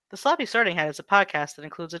The Sloppy Sorting Hat is a podcast that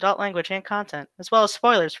includes adult language and content, as well as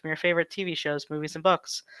spoilers from your favorite TV shows, movies, and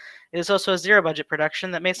books. It is also a zero-budget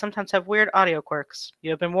production that may sometimes have weird audio quirks. You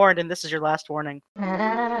have been warned, and this is your last warning. It's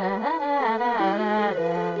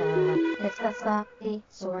the Sloppy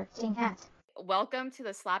Sorting Hat. Welcome to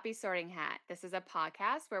the Sloppy Sorting Hat. This is a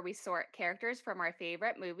podcast where we sort characters from our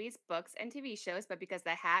favorite movies, books, and TV shows, but because the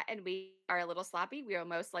hat and we are a little sloppy, we will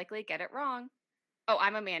most likely get it wrong. Oh,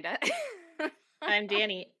 I'm Amanda. I'm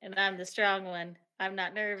Danny, and I'm the strong one. I'm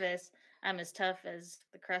not nervous. I'm as tough as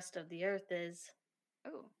the crust of the earth is.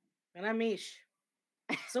 Oh. And I'm Mish.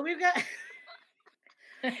 So we've got...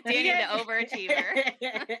 Danny the overachiever.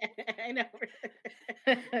 I know.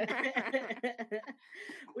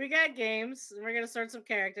 We got games, and we're going to sort some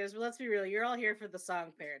characters, but let's be real, you're all here for the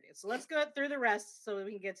song parody. So let's go through the rest so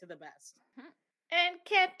we can get to the best.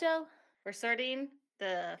 Encanto. We're sorting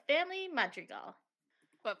the family Madrigal.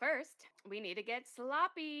 But first, we need to get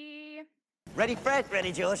sloppy. Ready, Fred?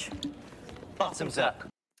 Ready, George. Bottoms up.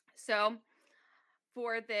 So,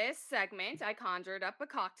 for this segment, I conjured up a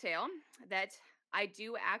cocktail that I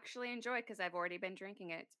do actually enjoy because I've already been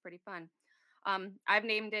drinking it. It's pretty fun. I've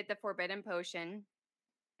named it the Forbidden Potion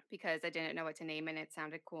because I didn't know what to name and it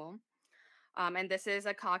sounded cool. And this is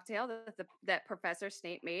a cocktail that Professor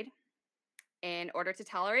Snape made in order to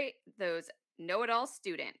tolerate those know-it-all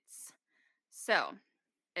students. So,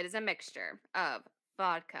 it is a mixture of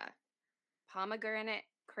vodka, pomegranate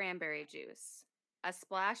cranberry juice, a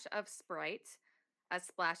splash of Sprite, a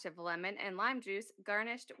splash of lemon and lime juice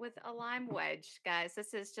garnished with a lime wedge. Guys,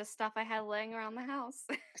 this is just stuff I had laying around the house.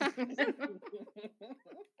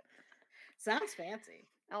 Sounds fancy.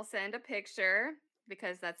 I'll send a picture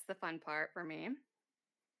because that's the fun part for me.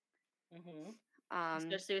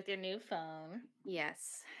 Especially with your new phone.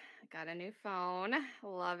 Yes. Got a new phone.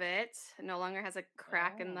 Love it. No longer has a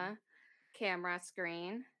crack in the camera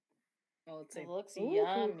screen. Oh, let's see. It looks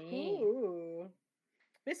yummy. Ooh.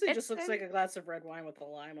 Basically, just looks like a glass of red wine with a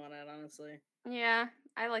lime on it, honestly. Yeah,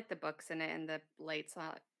 I like the books in it and the lights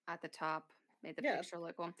at the top. Made the picture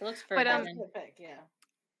look cool. It looks but yeah.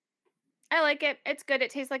 I like it. It's good.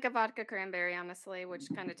 It tastes like a vodka cranberry, honestly, which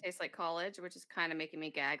kind of tastes like college, which is kind of making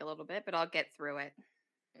me gag a little bit, but I'll get through it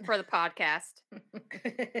for the podcast.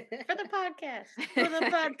 For the podcast. For the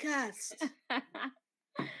podcast.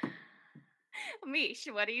 Mish,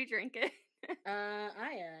 what are you drinking? I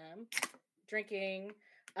am drinking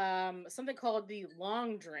something called the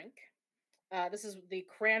long drink. This is the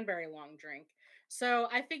cranberry long drink. So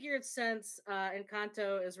I figured since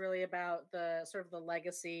Encanto is really about the sort of the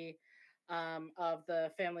legacy of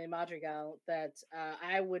the family Madrigal, that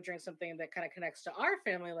I would drink something that kind of connects to our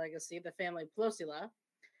family legacy, the family Plosila,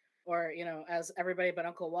 or, you know, as everybody but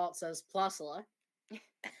Uncle Walt says, Plosila.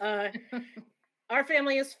 Our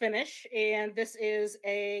family is Finnish, and this is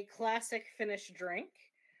a classic Finnish drink,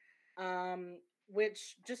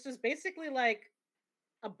 which just is basically like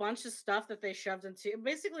a bunch of stuff that they shoved into. It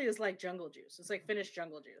basically is like jungle juice. It's like Finnish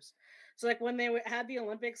jungle juice. So like when they had the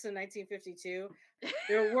Olympics in 1952,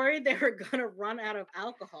 they were worried they were going to run out of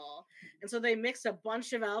alcohol. And so they mixed a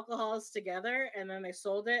bunch of alcohols together and then they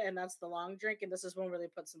sold it. And that's the long drink. And this is one where they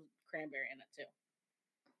put some cranberry in it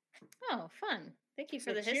too. Oh, fun. Thank you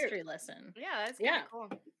for the history lesson. Yeah, that's kind of cool.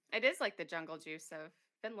 It is like the jungle juice of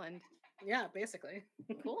Finland. Yeah, basically.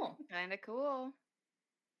 Cool. Kind of cool.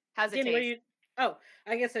 How's it Anyway, taste? Oh,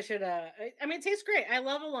 I guess I should. I mean, it tastes great. I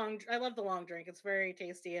love the long drink. It's very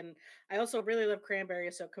tasty, and I also really love cranberry.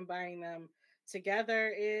 So combining them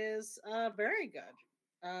together is very good.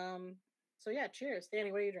 So yeah, cheers,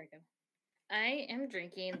 Danny. What are you drinking? I am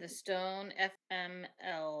drinking the Stone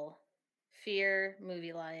FML Fear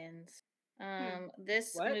Movie Lions.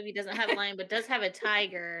 This movie doesn't have a lion, but does have a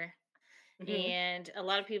tiger, and a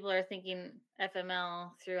lot of people are thinking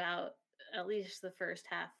FML throughout at least the first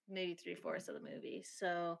half, maybe 3/4 of the movie.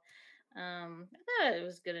 So I thought it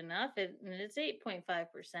was good enough. It's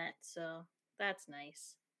 8.5%, so that's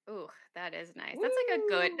nice. Ooh, that is nice.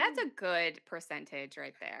 That's a good percentage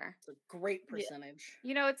right there. It's a great percentage.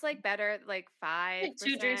 You know, it's like better, like 5%. Like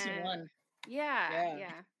 2 drinks in one. Yeah.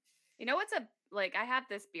 You know what's I have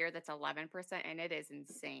this beer that's 11% and it is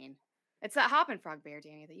insane. It's that Hop and Frog beer,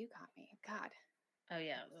 Danny, that you got me. God. Oh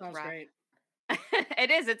yeah. Sounds great. It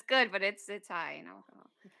is. It's good, but it's high in alcohol.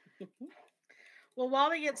 Well, while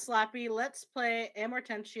we get sloppy, let's play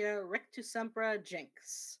Amortentia Rictu Sempra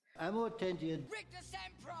Jinx. Amortentia Rictu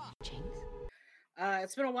Sempra Jinx.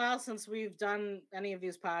 It's been a while since we've done any of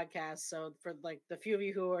these podcasts, so for like the few of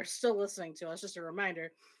you who are still listening to us, just a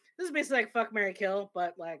reminder, this is basically like Fuck, Marry, Kill,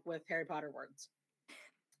 but like with Harry Potter words.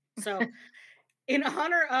 So in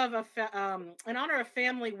honor of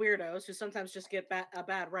family weirdos who sometimes just get a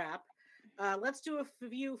bad rap, let's do a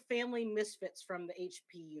few family misfits from the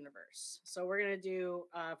HP universe. So we're gonna do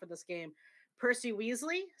for this game Percy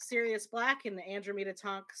Weasley, Sirius Black, and the Andromeda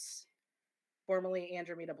Tonks, formerly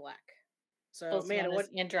Andromeda Black. So also known as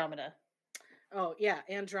Andromeda. Oh yeah,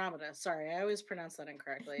 Andromeda. Sorry, I always pronounce that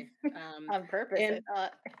incorrectly. On purpose, I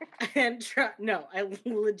thought. No, I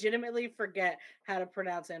legitimately forget how to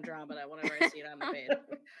pronounce Andromeda whenever I see it on the page.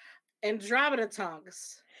 Andromeda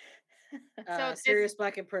Tonks. Sirius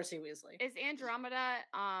Black and Percy Weasley. Is Andromeda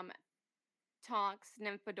Tonks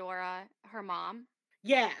Nymphadora her mom?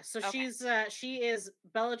 Yeah, so she is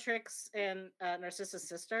Bellatrix and Narcissa's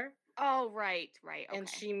sister. Oh, right. Okay. And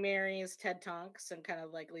she marries Ted Tonks and kind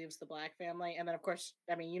of like leaves the Black family. And then, of course,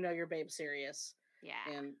 I mean, your babe Sirius. Yeah.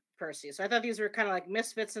 And Percy. So I thought these were kind of like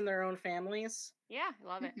misfits in their own families. Yeah, I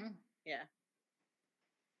love it. Yeah.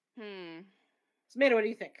 So, Mada, what do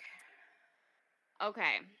you think?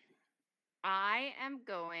 Okay. I am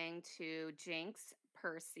going to jinx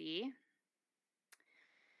Percy.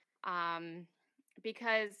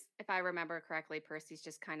 Because if I remember correctly, Percy's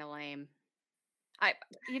just kind of lame.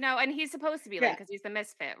 And he's supposed to be lame because he's the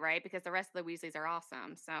misfit, right? Because the rest of the Weasleys are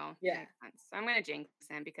awesome. So yeah. Makes sense. So I'm gonna jinx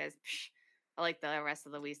him because I like the rest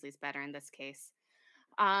of the Weasleys better in this case.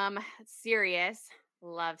 Sirius,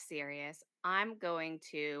 love Sirius. I'm going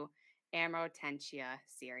to Amortentia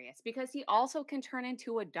Sirius because he also can turn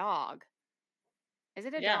into a dog. Is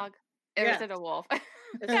it a dog? Or is it a wolf?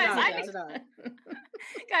 It's a dog.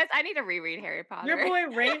 Guys, I need to reread Harry Potter.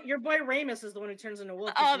 Your boy Ramus is the one who turns into a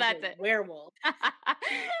wolf. Oh, that's it. Werewolf.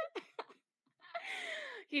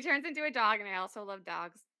 He turns into a dog, and I also love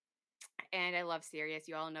dogs. And I love Sirius.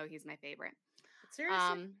 You all know he's my favorite.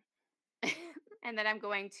 Seriously? And then I'm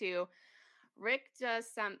going to Ricta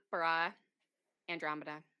Sempra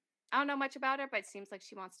Andromeda. I don't know much about her, but it seems like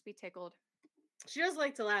she wants to be tickled. She does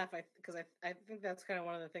like to laugh, because I think that's kind of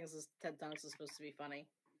one of the things is Ted Tonks is supposed to be funny.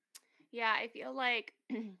 Yeah, I feel like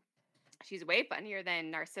she's way funnier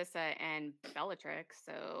than Narcissa and Bellatrix,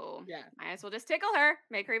 so might as well just tickle her,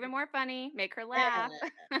 make her even more funny, make her laugh.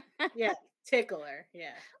 Yeah, tickle her.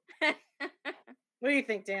 Yeah. What do you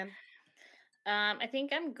think, Dan? I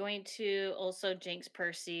think I'm going to also jinx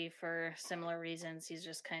Percy for similar reasons. He's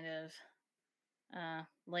just kind of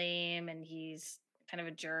lame, and he's kind of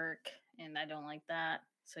a jerk, and I don't like that.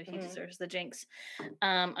 So he deserves the jinx.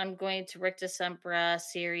 I'm going to Ricta Sempra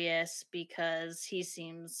Sirius because he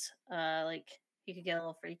seems like he could get a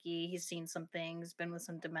little freaky. He's seen some things, been with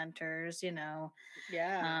some Dementors,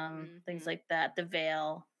 things like that. The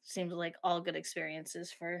Veil seems like all good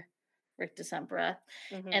experiences for Ricta Sempra.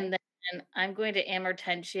 And then I'm going to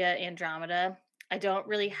Amortentia Andromeda. I don't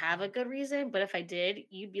really have a good reason, but if I did,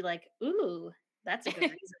 you'd be like, ooh, that's a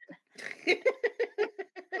good reason.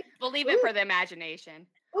 We'll leave it for the imagination.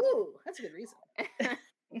 Ooh, that's a good reason.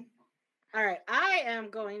 All right, I am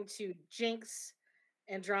going to jinx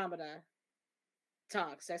Andromeda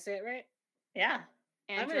Tonks. Did I say it right? Yeah.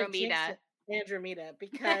 Andromeda,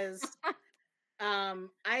 because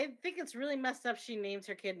I think it's really messed up she named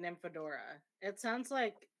her kid Nymphadora. It sounds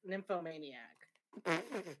like Nymphomaniac.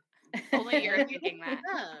 Only you're thinking that.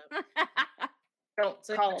 Don't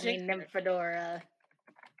call me Nymphadora.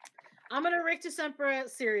 I'm gonna Ricta Sempra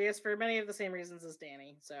Sirius for many of the same reasons as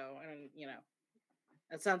Danny. So,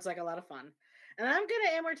 that sounds like a lot of fun. And I'm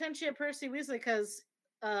gonna Amortentia Percy Weasley because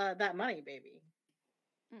that money, baby.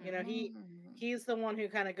 He's the one who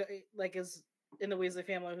kind of is in the Weasley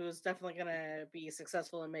family who's definitely gonna be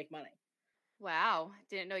successful and make money. Wow,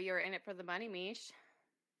 didn't know you were in it for the money, Mish.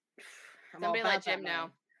 Somebody let Jim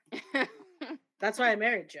know. That's why I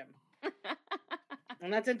married Jim.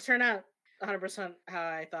 And that didn't turn out 100% how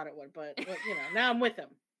I thought it would, but now I'm with him.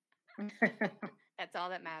 That's all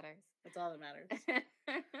that matters. That's all that matters.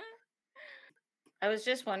 I was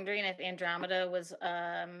just wondering if Andromeda was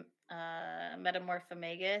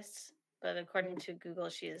Metamorphomagus, but according to Google,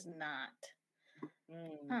 she is not.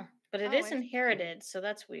 But it is inherited, so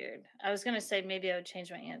that's weird. I was gonna say maybe I would change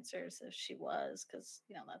my answers if she was, because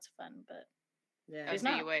that's fun. But yeah, so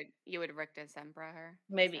you would Ricta Sempra her,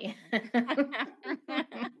 maybe.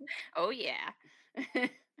 Oh yeah.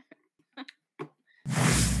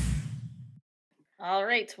 All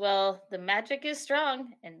right. Well, the magic is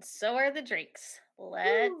strong, and so are the drinks.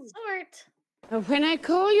 Let's sort. When I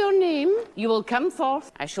call your name, you will come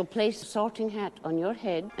forth. I shall place a sorting hat on your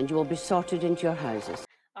head, and you will be sorted into your houses.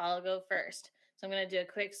 I'll go first. So I'm going to do a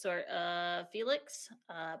quick sort of Felix,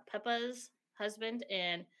 Peppa's husband,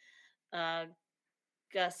 and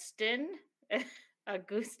Augustin.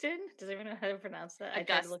 Augustin? Does anyone know how to pronounce that?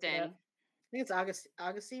 Augustin. I think it's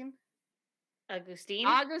Augustine. Augustine.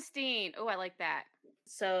 Augustine. Oh, I like that.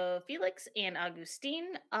 So Felix and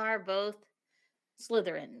Augustine are both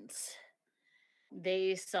Slytherins.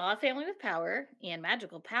 They saw a family with power and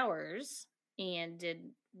magical powers and did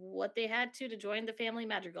what they had to join the family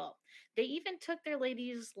Madrigal. They even took their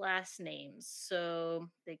ladies' last names so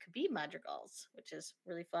they could be Madrigals, which is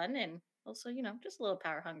really fun and also, just a little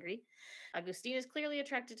power hungry. Augustine is clearly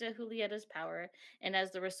attracted to Julietta's power, and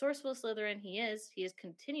as the resourceful Slytherin he is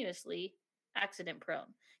continuously accident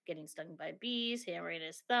prone, getting stung by bees, hammering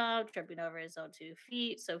his thumb, tripping over his own 2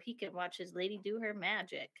 feet so he can watch his lady do her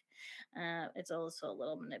magic. It's also a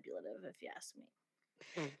little manipulative, if you ask me.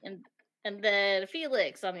 And then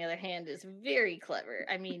Felix, on the other hand, is very clever.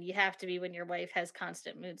 I mean, you have to be when your wife has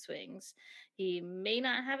constant mood swings. He may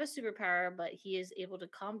not have a superpower, but he is able to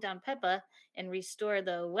calm down Peppa and restore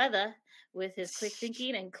the weather with his quick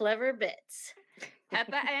thinking and clever bits.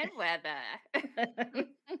 Peppa and weather.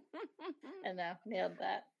 I know, nailed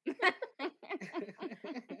that.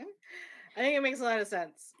 I think it makes a lot of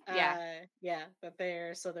sense. Yeah. That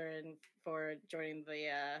they're Slytherin for joining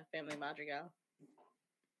the family Madrigal.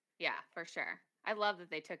 Yeah, for sure. I love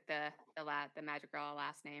that they took the Madrigal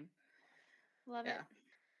last name. Love it.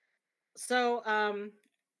 So I'm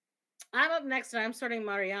up next and I'm starting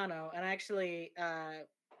Mariano, and actually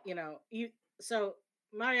so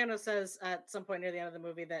Mariano says at some point near the end of the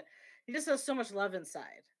movie that he just has so much love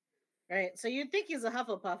inside. Right, so you'd think he's a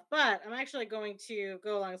Hufflepuff, but I'm actually going to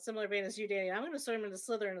go along a similar vein as you, Danny. I'm going to sort him into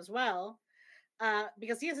Slytherin as well,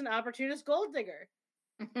 because he is an opportunist gold digger.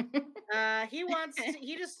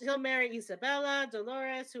 He'll marry Isabella,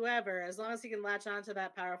 Dolores, whoever, as long as he can latch on to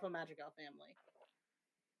that powerful Madrigal family.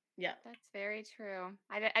 Yeah, that's very true.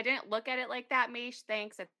 I didn't look at it like that, Mish.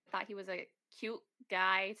 Thanks. I thought he was a cute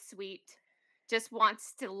guy, sweet, just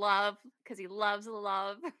wants to love because he loves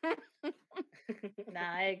love.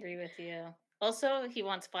 Nah, I agree with you. Also, he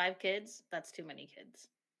wants 5 kids. That's too many kids.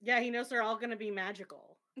 Yeah, he knows they're all going to be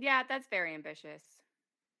magical. Yeah, that's very ambitious.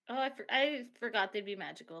 Oh, I forgot they'd be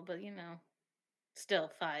magical, but still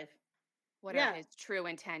 5. What are his true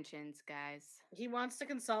intentions, guys? He wants to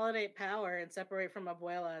consolidate power and separate from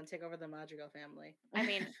Abuela and take over the Madrigal family. I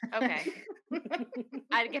mean, okay.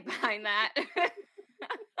 I'd get behind that.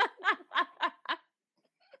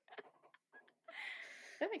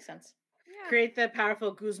 That makes sense. Yeah. Create the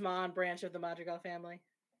powerful Guzman branch of the Madrigal family.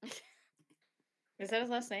 Is that his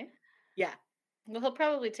last name? Yeah. Well, he'll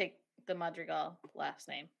probably take the Madrigal last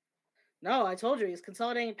name. No, I told you he's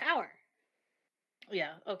consolidating power.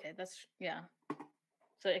 Yeah, okay,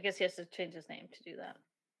 so I guess he has to change his name to do that.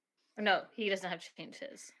 No, he doesn't have to change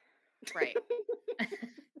his. Right.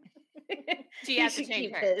 She has to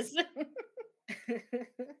change hers.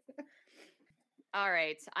 All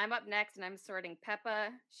right, I'm up next and I'm sorting Peppa.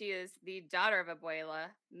 She is the daughter of Abuela,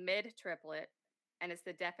 mid-triplet, and it's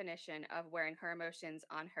the definition of wearing her emotions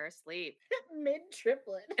on her sleeve.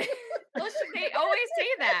 Mid-triplet. Well, they always say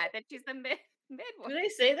that she's the mid one. Do they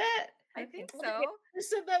say that? I think so. They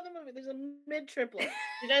said that in the movie. There's a mid-triplet.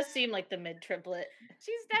 She does seem like the mid-triplet.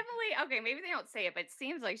 She's definitely, okay, maybe they don't say it, but it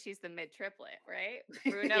seems like she's the mid-triplet, right?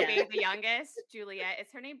 Bruno being the youngest, Juliet,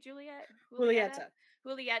 is her name Juliet?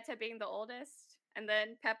 Julieta being the oldest, and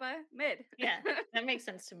then Peppa, mid. Yeah, that makes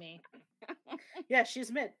sense to me. Yeah,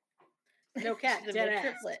 she's mid. No cat, the dead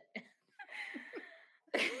mid-triplet.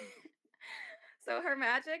 So her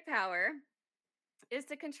magic power is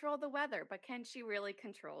to control the weather, but can she really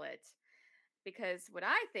control it? Because what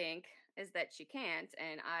I think is that she can't,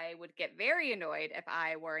 and I would get very annoyed if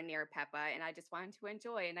I were near Peppa and I just wanted to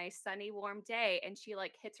enjoy a nice sunny warm day and she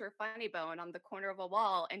hits her funny bone on the corner of a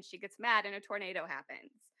wall and she gets mad and a tornado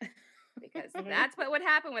happens. Because that's what would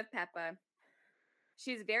happen with Peppa.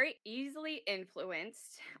 She's very easily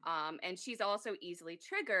influenced, and she's also easily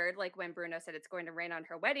triggered, like when Bruno said it's going to rain on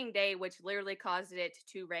her wedding day, which literally caused it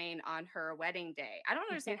to rain on her wedding day. I don't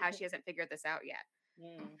understand how she hasn't figured this out yet.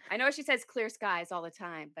 I know she says clear skies all the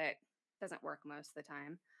time, but it doesn't work most of the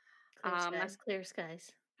time. Clear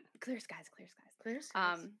skies. Clear skies, clear skies. Clear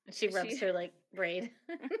skies. She rubs her braid.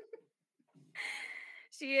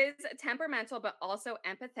 She is temperamental, but also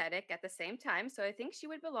empathetic at the same time. So I think she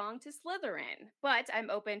would belong to Slytherin. But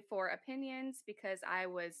I'm open for opinions because I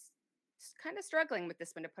was kind of struggling with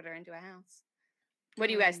this one to put her into a house. What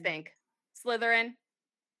do you guys think? Slytherin?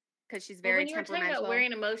 Because she's very temperamental. When you were talking about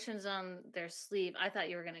wearing emotions on their sleeve, I thought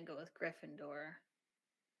you were going to go with Gryffindor.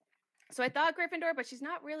 So I thought Gryffindor, but she's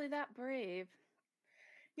not really that brave.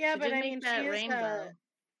 Yeah, she but I mean, that rainbow.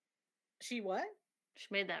 She what? She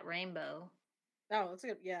made that rainbow. Oh, that's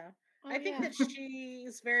good. Yeah. I think that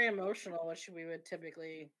she's very emotional, which we would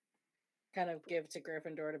typically kind of give to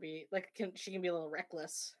Gryffindor to be she can be a little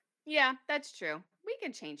reckless. Yeah, that's true. We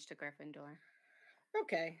can change to Gryffindor.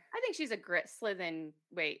 Okay. I think she's a Slytherin.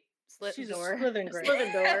 Wait, She's a Slytherin. Slytherin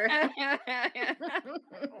Gray.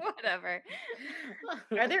 Whatever.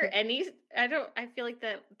 Are there any? I feel like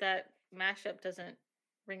that mashup doesn't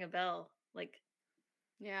ring a bell. Like,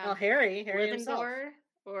 Yeah. Well, Harry himself. Gryffindor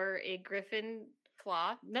or a Griffin.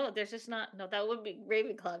 Claw. No, there's just not. No, that would be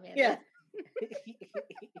Ravenclaw, man. Yeah.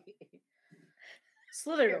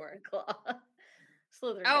 Slytherin. Ravenclaw.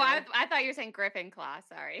 Slytherin. Oh, guy. I thought you were saying Griffin Claw.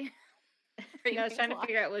 Sorry. I was trying to Ravenclaw.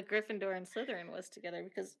 figure out what Gryffindor and Slytherin was together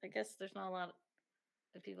because I guess there's not a lot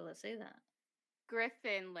of people that say that.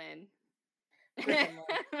 Gryffindor.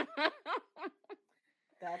 Gryffindor.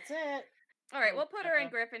 That's it. All right, we'll put her in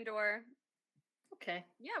Okay. Gryffindor. Okay.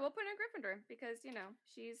 Yeah, we'll put her in Gryffindor because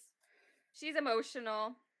she's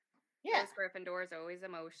emotional. Yeah. Those Gryffindors always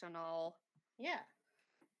emotional. Yeah.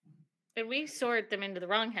 And we sort them into the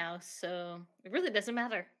wrong house, so it really doesn't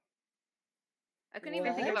matter. I couldn't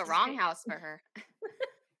even think of What? a wrong house for her.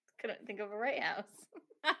 Couldn't think of a right house.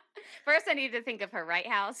 First, I needed to think of her right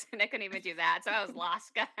house, and I couldn't even do that, so I was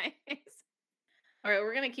lost, guys. All right,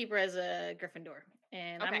 we're gonna keep her as a Gryffindor,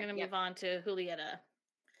 and I'm Okay, gonna yep. move on to Julieta.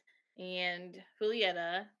 And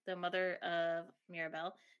Julieta, the mother of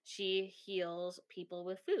Mirabel, she heals people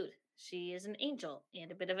with food. She is an angel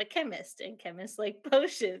and a bit of a chemist, and chemists like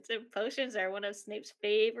potions, and potions are one of Snape's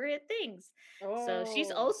favorite things. So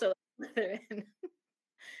she's Oh. also a Slytherin.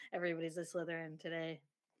 Everybody's a Slytherin today.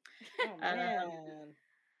 Oh man.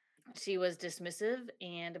 She was dismissive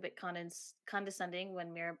and a bit condescending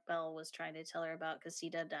when Mirabel was trying to tell her about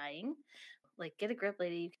Casita dying. Like, get a grip,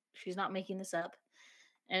 lady. She's not making this up.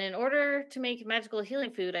 And in order to make magical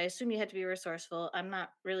healing food, I assume you had to be resourceful. I'm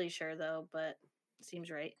not really sure, though, but it seems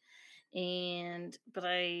right. But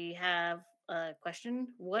I have a question.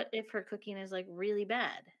 What if her cooking is, like, really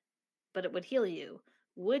bad, but it would heal you?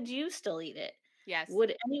 Would you still eat it? Yes.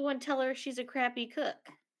 Would anyone tell her she's a crappy cook?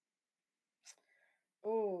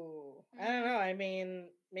 Oh, I don't know. I mean,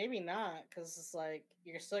 maybe not, because it's like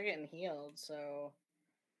you're still getting healed. So,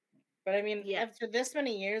 but I mean, Yeah. after this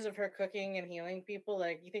many years of her cooking and healing people,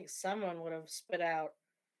 like you think someone would have spit out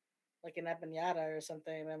like an empanada or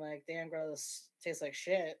something, and like, damn, girl, this tastes like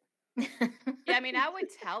shit. Yeah, I mean, I would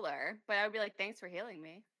tell her, but I would be like, thanks for healing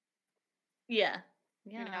me. Yeah.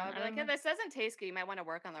 You know, I'd be like, if this doesn't taste good, you might want to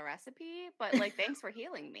work on the recipe, but like, thanks for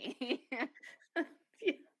healing me. Yeah.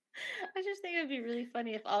 I just think it would be really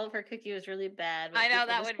funny if all of her cookie was really bad. I know, people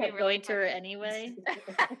that just would be kept really going to her funny. anyway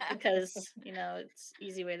because it's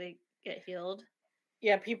easy way to get healed.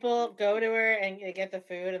 Yeah, people go to her and they get the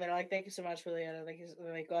food, and they're like, "Thank you so much for the." And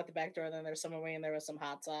they go out the back door, and then there's someone waiting there with some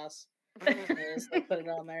hot sauce. And they just like, put it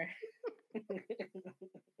on there.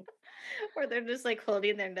 Or they're just like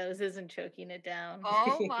holding their noses and choking it down.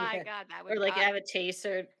 Oh my Yeah. God, that would Or like have a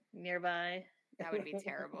chaser nearby. that would be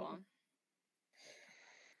terrible.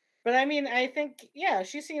 But I mean, I think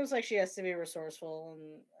she seems like she has to be resourceful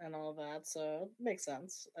and all that, so it makes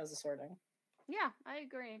sense as a sorting. Yeah, I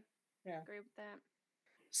agree. Yeah. Agree with that.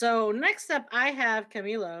 So next up, I have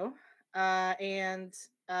Camilo, and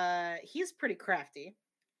he's pretty crafty,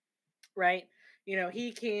 right? You know,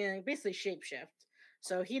 he can basically shapeshift.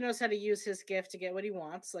 So he knows how to use his gift to get what he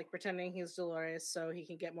wants, like pretending he's Dolores so he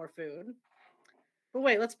can get more food. But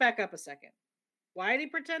wait, let's back up a second. Why did he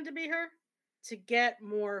pretend to be her? To get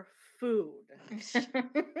more food.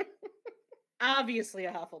 Obviously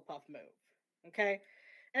a Hufflepuff move. Okay?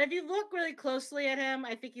 And if you look really closely at him,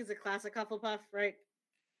 I think he's a classic Hufflepuff, right?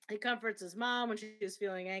 He comforts his mom when she's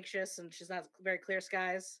feeling anxious and she's not very clear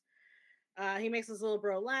skies. He makes his little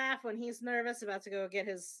bro laugh when he's nervous about to go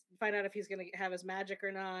find out if he's going to have his magic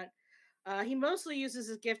or not. He mostly uses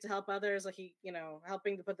his gift to help others, like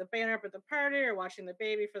helping to put the banner up at the party or watching the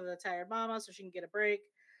baby for the tired mama so she can get a break.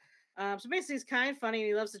 So basically, he's kind, funny, and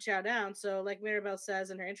he loves to chow down. So, like Mirabel says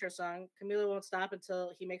in her intro song, Camilo won't stop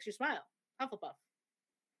until he makes you smile. Hufflepuff.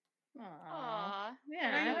 Aw,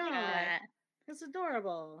 Yeah, I I like know. that. It's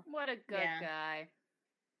adorable. what a good Yeah. guy.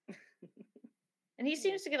 And he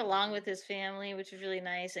seems to get along with his family, which is really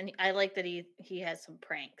nice. And I like that he has some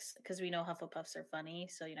pranks because we know Hufflepuffs are funny.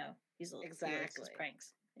 So he likes his Exactly.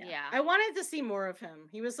 pranks. Yeah. I wanted to see more of him.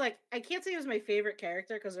 He was like, I can't say he was my favorite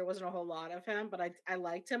character because there wasn't a whole lot of him, but I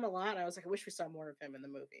liked him a lot. And I was like, I wish we saw more of him in the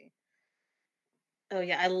movie. Oh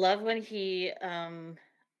yeah, I love when he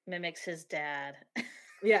mimics his dad.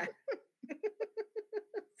 Yeah.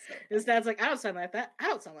 His dad's like, I don't sound like that. I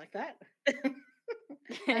don't sound like that.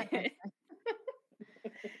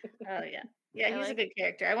 Oh yeah. Yeah, I he's a like- good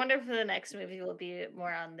character. I wonder if the next movie will be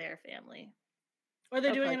more on their family. Are they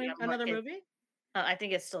They'll doing probably get more another kids. movie? I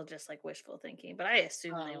think it's still just like wishful thinking, but I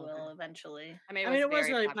assume they Oh, will okay. eventually. I mean, I mean, it was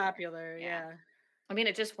very really popular. Yeah. I mean,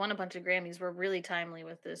 it just won a bunch of Grammys. We're really timely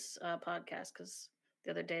with this podcast because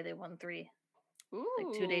the other day they won 3, Ooh.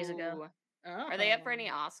 like 2 days ago. Are they up for any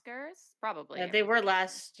Oscars? Probably. They were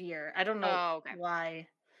last year. I don't know okay. why.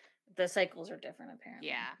 The cycles are different, apparently.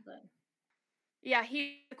 Yeah. But. Yeah,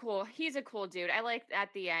 he's a cool dude. I like at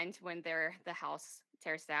the end when the house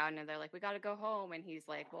tears down and they're like, we got to go home. And he's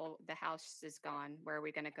like, well, the house is gone. Where are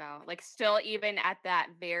we going to go? Like, still, even at that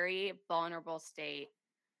very vulnerable state,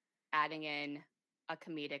 adding in a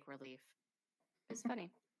comedic relief. It's funny.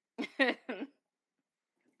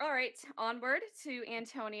 All right, onward to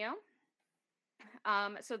Antonio.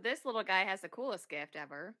 So this little guy has the coolest gift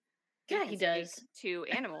ever. Yeah, he does. To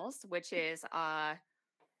animals, which is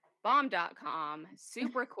bomb.com.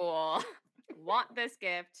 Super cool. Want this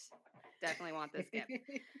gift. Definitely want this gift.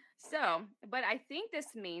 So, but I think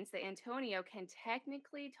this means that Antonio can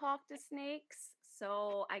technically talk to snakes.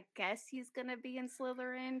 So I guess he's gonna be in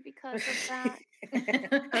Slytherin because of that.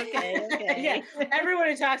 Okay. Yeah, everyone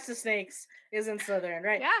who talks to snakes is in Slytherin,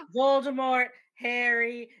 right? Yeah. Voldemort,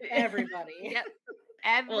 Harry, everybody. Yep.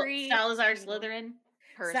 Salazar Slytherin.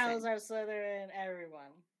 Person. Salazar Slytherin,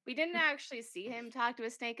 everyone. We didn't actually see him talk to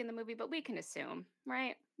a snake in the movie, but we can assume,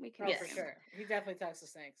 right? We can for sure. He definitely talks to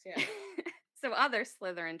snakes, yeah. So other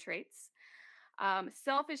Slytherin traits.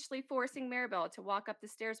 Selfishly forcing Maribel to walk up the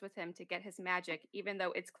stairs with him to get his magic, even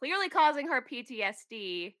though it's clearly causing her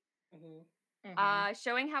PTSD.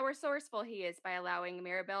 Showing how resourceful he is by allowing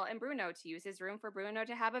Maribel and Bruno to use his room for Bruno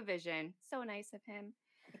to have a vision. So nice of him.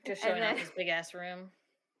 Just showing off his big-ass room.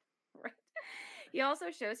 Right. He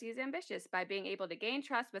also shows he's ambitious by being able to gain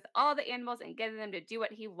trust with all the animals and getting them to do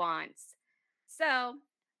what he wants. So,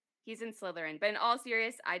 he's in Slytherin. But in all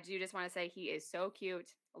seriousness, I do just want to say he is so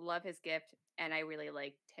cute. Love his gift. And I really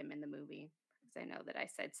liked him in the movie. Because I know that I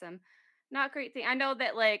said some not great things. I know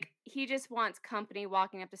that, like, he just wants company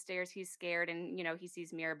walking up the stairs. He's scared. And, you know, he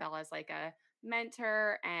sees Mirabelle as, like, a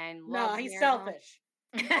mentor and loves he's Mirabelle. selfish.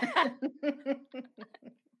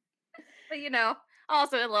 But, you know,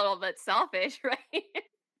 also a little bit selfish, right?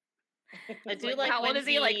 I do like how old is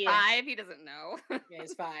he? Like 5? He doesn't know. Yeah,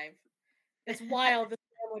 he's 5. It's wild. This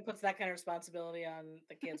family puts that kind of responsibility on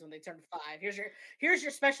the kids when they turn 5. Here's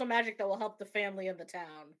your special magic that will help the family and the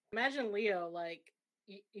town. Imagine Leo, like,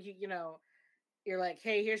 you know, you're like,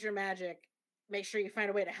 hey, here's your magic. Make sure you find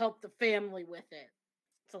a way to help the family with it.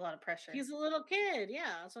 It's a lot of pressure. He's a little kid.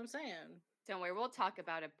 Yeah, that's what I'm saying. Don't worry, we'll talk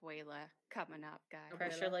about Abuela coming up, guys.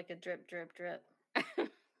 Pressure like a drip, drip, drip.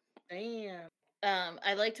 Damn.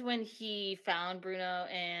 I liked when he found Bruno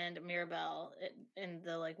and Mirabelle in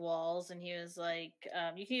the like walls, and he was like,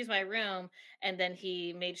 "You can use my room." And then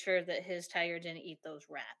he made sure that his tiger didn't eat those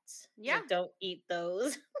rats. Yeah, like, don't eat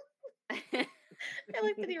those. I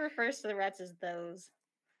like that he refers to the rats as those.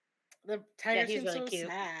 The tiger seems really so cute.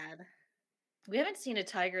 sad. We haven't seen a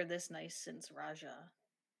tiger this nice since Raja.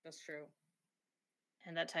 That's true.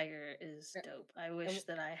 And that tiger is dope. I wish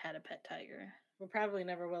that I had a pet tiger. We probably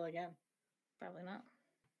never will again. Probably not.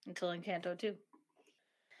 Until Encanto 2.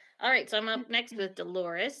 All right, so I'm up next with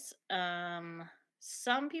Dolores.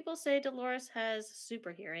 Some people say Dolores has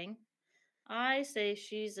super hearing. I say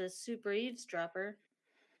she's a super eavesdropper.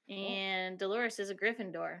 And Dolores is a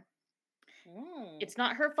Gryffindor. It's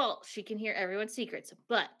not her fault. She can hear everyone's secrets,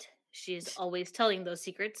 but she is always telling those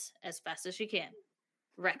secrets as fast as she can.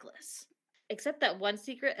 Reckless. Except that one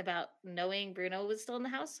secret about knowing Bruno was still in the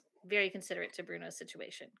house. Very considerate to Bruno's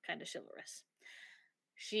situation. Kind of chivalrous.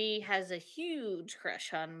 She has a huge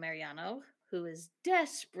crush on Mariano, who is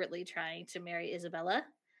desperately trying to marry Isabella.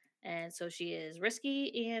 And so she is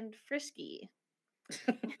risky and frisky.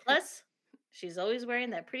 Plus, she's always wearing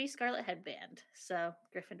that pretty scarlet headband. So,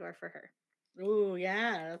 Gryffindor for her. Ooh,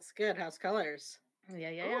 yeah, that's good. House colors.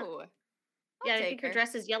 Yeah. Ooh, I think her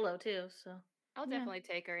dress is yellow too. So I'll definitely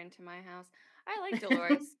take her into my house. I like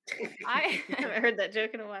Dolores. I haven't heard that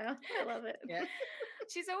joke in a while. I love it. Yeah.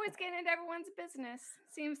 She's always getting into everyone's business.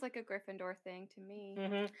 Seems like a Gryffindor thing to me.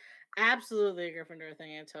 Mm-hmm. Absolutely a Gryffindor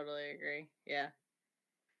thing. I totally agree. Yeah.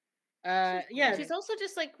 She's also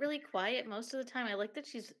just like really quiet most of the time. I like that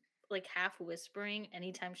she's like half whispering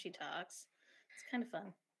anytime she talks. It's kind of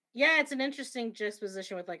fun. Yeah, it's an interesting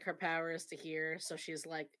juxtaposition with like her power is to hear. So she's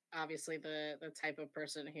like obviously the type of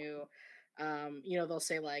person who you know, they'll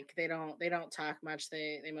say like they don't talk much.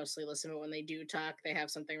 They mostly listen, but when they do talk, they have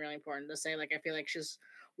something really important to say. Like I feel like she's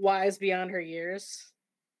wise beyond her years.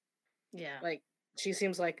 Yeah. Like she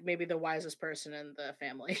seems like maybe the wisest person in the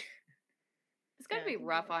family. It's gotta be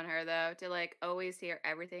rough on her though, to like always hear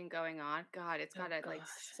everything going on. God, it's gotta like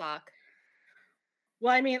suck.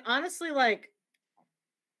 Well, I mean, honestly, like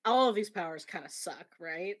all of these powers kind of suck,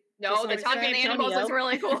 right? No, the talking animals is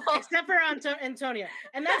really cool. Except for Antonio.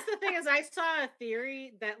 And that's the thing is I saw a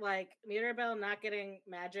theory that like Mirabel not getting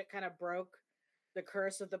magic kind of broke the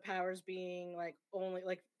curse of the powers being like only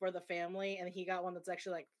like for the family, and he got one that's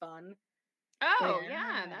actually like fun. Oh,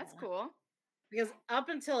 yeah, that's cool. Because up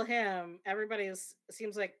until him, everybody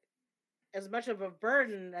seems like as much of a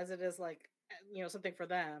burden as it is like, you know, something for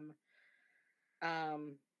them.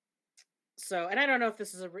 So, and I don't know if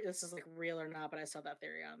this is like real or not, but I saw that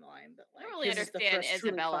theory online that like I don't really understand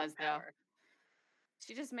Isabella's though.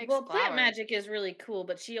 She just makes flowers. Plant magic is really cool,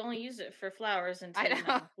 but she only used it for flowers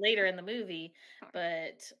until later in the movie.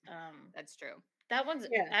 But that's true. That one's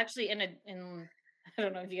actually in I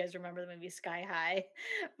don't know if you guys remember the movie Sky High,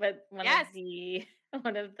 but one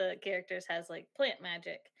of the characters has like plant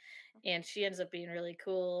magic, and she ends up being really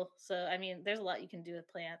cool. So I mean, there's a lot you can do with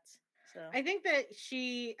plants. So I think that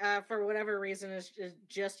she, for whatever reason, is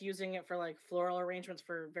just using it for like floral arrangements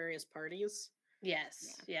for various parties.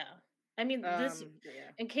 Yes, yeah. I mean, this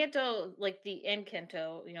Encanto, like the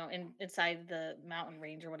Encanto, you know, inside the mountain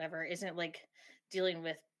range or whatever, isn't like dealing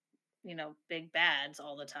with, you know, big bads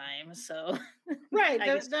all the time. So right,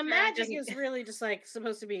 the magic is really just like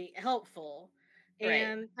supposed to be helpful,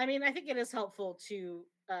 and I mean, I think it is helpful to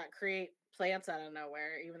create plants out of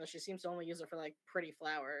nowhere, even though she seems to only use it for like pretty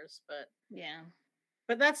flowers.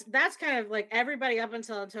 But that's kind of like everybody up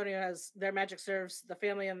until Antonio has their magic serves the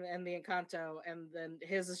family and the Encanto, and then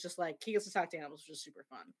his is just like he gets to talk to animals, which is super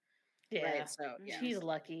fun. Yeah, right? So he's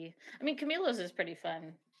lucky. I mean, Camilo's is pretty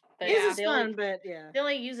fun. But his is fun, but they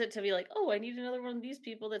only use it to be like, oh, I need another one of these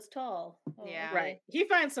people that's tall. Oh, yeah, right. He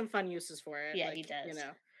finds some fun uses for it. Yeah, like, he does. You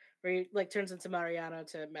know, where he like turns into Mariano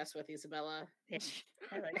to mess with Isabella. Yeah,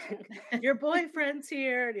 I like that. Your boyfriend's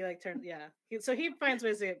here, and he like turns. Yeah, so he finds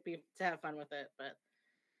ways to have fun with it, but.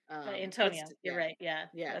 Antonio, you're right. Yeah,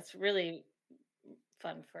 that's really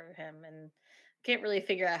fun for him, and can't really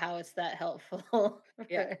figure out how it's that helpful.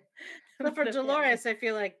 But for Dolores, I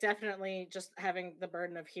feel like definitely just having the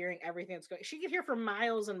burden of hearing everything that's going. She could hear for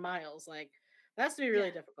miles and miles. Like that's to be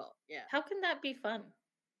really difficult. Yeah. How can that be fun?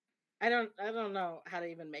 I don't know how to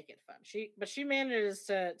even make it fun. She manages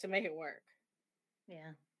to make it work.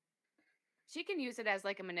 Yeah. She can use it as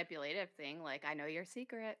like a manipulative thing. Like I know your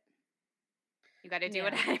secret. You got to do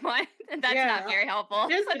what I want. That's not very helpful.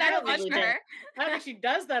 But that's much for her. I don't think she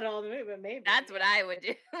does that all in the movie, but maybe. That's what I would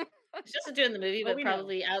do. She doesn't do it in the movie, but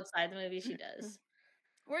probably outside the movie she does.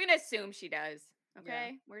 We're going to assume she does. Okay?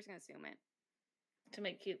 Yeah. We're just going to assume it. To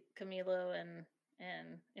make Camilo and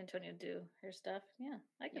Antonio do her stuff. Yeah,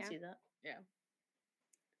 I can see that. Yeah.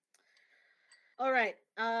 All right.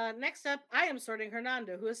 Next up, I am sorting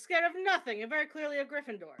Hernando, who is scared of nothing and very clearly a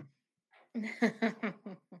Gryffindor.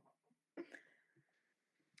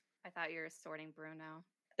 I thought you were sorting Bruno.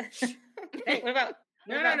 Hey, what about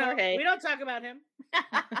Jorge? We don't talk about him.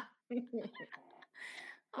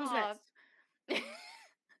 Who's next?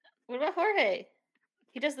 What about Jorge?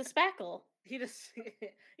 He does the spackle. He does.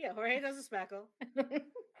 Yeah, Jorge does the spackle.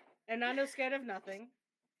 And Nando's scared of nothing.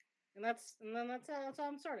 And that's all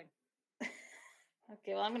I'm sorting.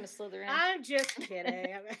 Okay, well I'm gonna slither in. I'm just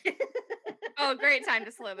kidding. Oh, great time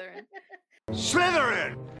to slither in. Slither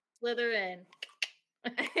in. Slither in.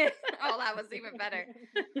 Oh, that was even better.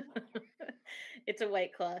 It's a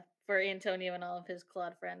white claw for Antonio and all of his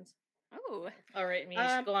clawed friends. Oh. All right, Mish,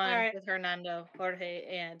 go on with Hernando, Jorge,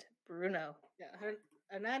 and Bruno. Yeah,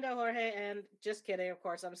 Hernando, Jorge, and just kidding, of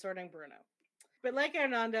course, I'm sorting Bruno. But like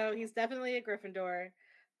Hernando, he's definitely a Gryffindor.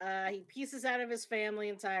 He pieces out of his family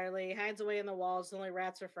entirely, hides away in the walls, only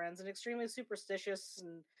rats are friends, and extremely superstitious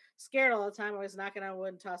and scared all the time, always knocking on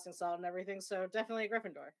wood and tossing salt and everything, so definitely a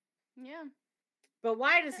Gryffindor. Yeah. But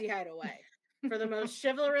why does he hide away? For the most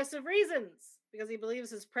chivalrous of reasons. Because he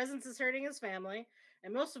believes his presence is hurting his family,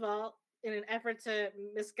 and most of all, in an effort to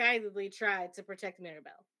misguidedly try to protect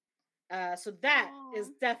Mirabel. So that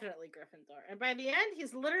is definitely Gryffindor. And by the end,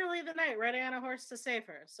 he's literally the knight riding on a horse to save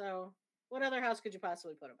her. So what other house could you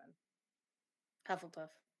possibly put him in? Hufflepuff.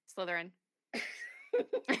 Slytherin.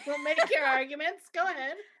 Well, make your arguments. Go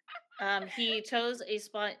ahead. He chose a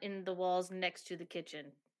spot in the walls next to the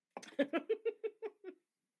kitchen.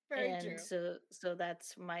 Very true. So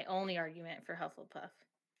that's my only argument for Hufflepuff.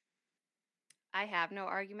 I have no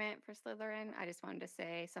argument for Slytherin. I just wanted to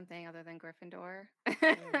say something other than Gryffindor.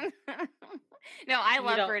 No, I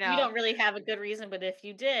love Bruno. You don't really have a good reason, but if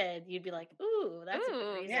you did, you'd be like, ooh, that's a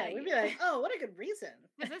good reason. Yeah, we'd be like, oh, what a good reason.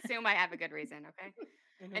 Just assume I have a good reason, okay?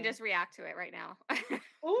 Mm-hmm. And just react to it right now.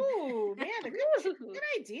 Ooh, man, good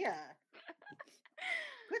idea.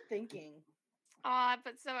 Good thinking.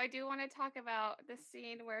 But so I do want to talk about the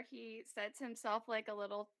scene where he sets himself like a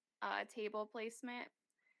little table placement.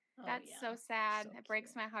 Oh, That's yeah. so sad. So It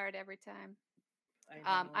breaks cute. my heart every time.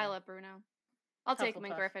 I I love Bruno. I'll take him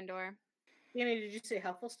in Hufflepuff. Gryffindor. Did you say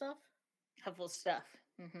helpful stuff? Helpful stuff.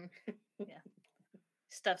 Yeah.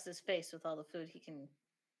 Stuffs his face with all the food he can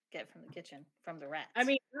get from the kitchen, from the rats. I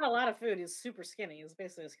mean, not a lot of food. He's super skinny. He's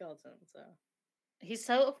basically a skeleton. So he's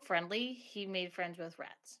so friendly. He made friends with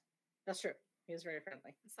rats. that's true. He's very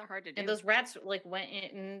friendly. It's so hard to do. And those rats like went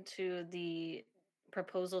into the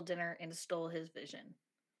proposal dinner and stole his vision.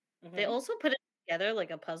 Mm-hmm. They also put it together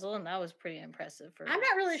like a puzzle, and that was pretty impressive. I'm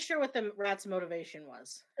not really sure what the rat's motivation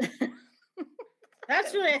was.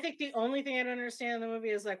 That's really, I think, the only thing I don't understand in the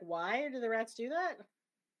movie is like, why do the rats do that?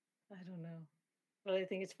 I don't know, but I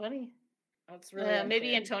think it's funny. That's really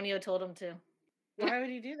maybe Antonio told him to. Why would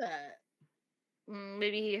he do that?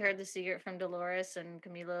 Maybe he heard the secret from Dolores and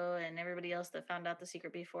Camilo and everybody else that found out the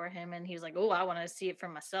secret before him, and he was like, "Oh, I want to see it for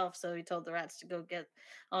myself." So he told the rats to go get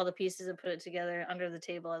all the pieces and put it together under the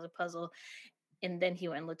table as a puzzle, and then he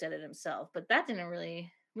went and looked at it himself. But that didn't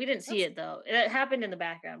really. We didn't see it though. It happened in the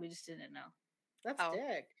background. We just didn't know. That's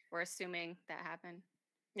dick. We're assuming that happened.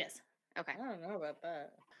 Yes. Okay. I don't know about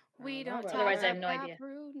that. We don't talk Otherwise, I have no idea.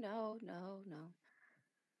 No.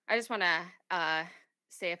 I just want to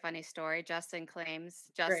say a funny story. Justin,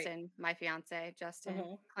 my fiance,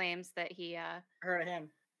 claims that he heard of him.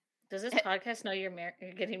 Does this podcast know you're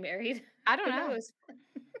getting married? I don't know.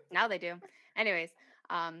 Now they do. Anyways,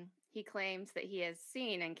 he claims that he has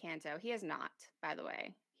seen Encanto. He has not, by the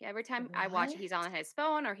way. Every time I watch it, he's on his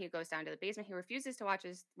phone or he goes down to the basement. He refuses to watch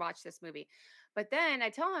this movie. But then I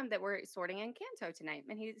tell him that we're sorting Encanto tonight,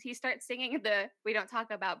 and he starts singing the "We Don't Talk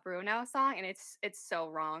About Bruno" song, and it's so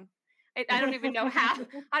wrong. I don't even know how.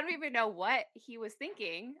 I don't even know what he was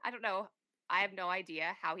thinking. I don't know. I have no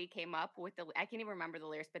idea how he came up with I can't even remember the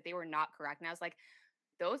lyrics, but they were not correct. And I was like,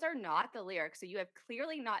 those are not the lyrics. So you have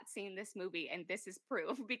clearly not seen this movie, and this is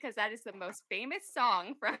proof because that is the most famous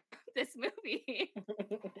song from this movie.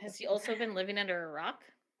 Has he also been living under a rock?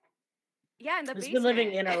 Yeah, in the basement. He's been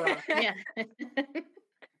living in a rock. Yeah.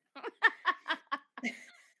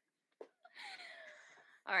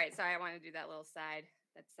 All right, sorry, I want to do that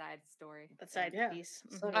side story. That side piece.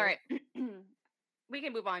 Mm-hmm. All right. We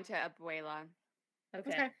can move on to Abuela.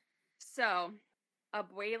 Okay. So,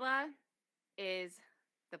 Abuela is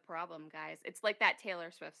the problem, guys. It's like that Taylor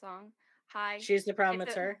Swift song. Hi. She's the problem,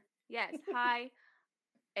 it's her. Yes. Hi.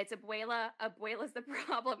 It's Abuela. Abuela's the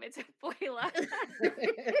problem. It's Abuela.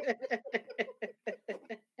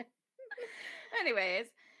 Anyways,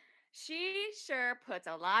 she sure puts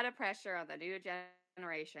a lot of pressure on the new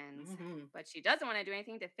generations, but she doesn't want to do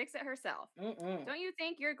anything to fix it herself. Don't you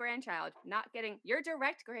think your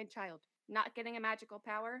direct grandchild not getting a magical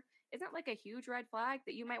power isn't like a huge red flag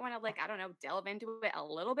that you might want to delve into it a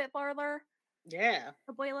little bit farther? Yeah.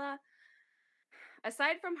 Abuela.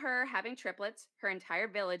 Aside from her having triplets, her entire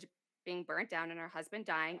village being burnt down and her husband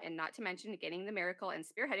dying, and not to mention getting the miracle and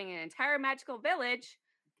spearheading an entire magical village,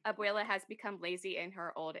 Abuela has become lazy in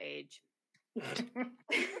her old age.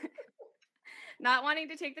 Not wanting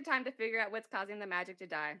to take the time to figure out what's causing the magic to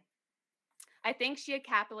die. I think she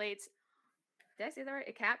encapsulates. Did I say that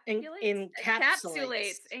right?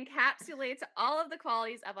 Encapsulates all of the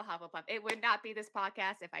qualities of a Hufflepuff. It would not be this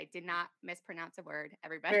podcast if I did not mispronounce a word,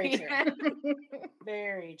 everybody. Very true.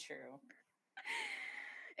 Very true.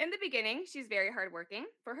 In the beginning, she's very hardworking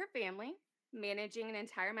for her family, managing an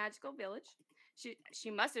entire magical village. She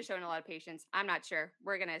must have shown a lot of patience. I'm not sure.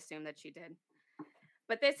 We're going to assume that she did.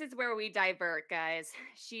 But this is where we divert, guys.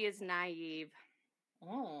 She is naive.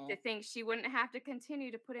 To think she wouldn't have to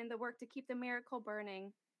continue to put in the work to keep the miracle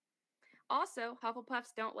burning. Also,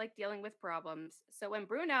 Hufflepuffs don't like dealing with problems. So when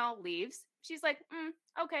Bruno leaves, she's like,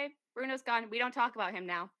 okay, Bruno's gone. We don't talk about him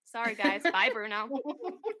now. Sorry, guys. Bye, Bruno.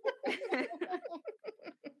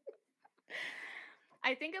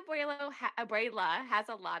 I think Abuela has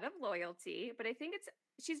a lot of loyalty, but I think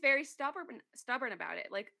she's very stubborn about it.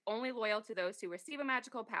 Like, only loyal to those who receive a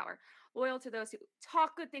magical power, loyal to those who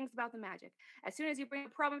talk good things about the magic. As soon as you bring a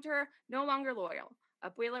problem to her, no longer loyal.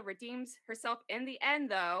 Abuela redeems herself in the end,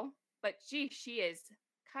 though, but she is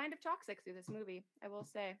kind of toxic through this movie, I will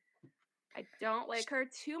say. I don't like her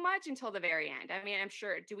too much until the very end. I mean, I'm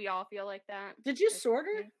sure. Do we all feel like that? Did you sort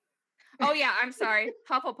her? Oh, yeah, I'm sorry.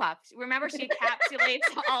 Hufflepuff. Remember, she encapsulates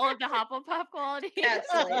all of the Hufflepuff qualities?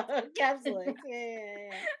 Encapsulates.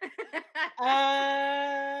 Yeah.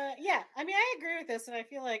 Yeah, I mean, I agree with this, and I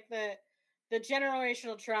feel like the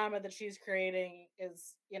generational trauma that she's creating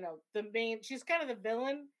is, she's kind of the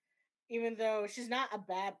villain, even though she's not a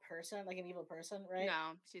bad person, like an evil person, right?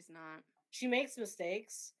 No, she's not. she makes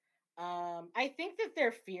mistakes. I think that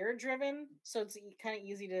they're fear driven, so it's kind of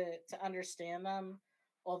easy to understand them.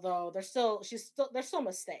 Although they're still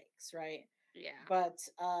mistakes, right? Yeah. But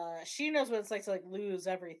she knows what it's like to like lose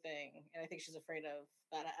everything, and I think she's afraid of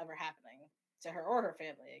that ever happening to her or her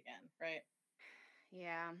family again, right?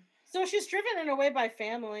 Yeah. So she's driven in a way by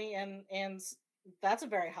family, and that's a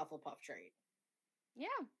very Hufflepuff trait. Yeah.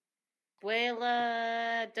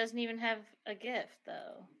 Abuela doesn't even have a gift,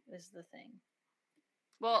 though, is the thing.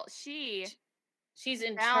 Well, she's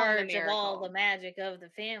in found the charge of all miracle. the magic of the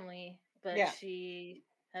family, but she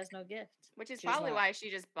has no gift. Which is She's probably not. why she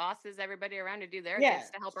just bosses everybody around to do their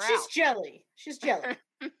gifts to help her She's out. jelly. She's jelly.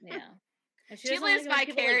 Yeah. And She lives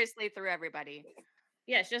vicariously through everybody.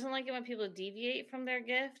 Yeah, she doesn't like it when people deviate from their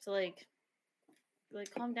gift. Like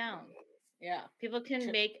calm down. Yeah. People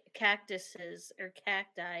can make cactuses or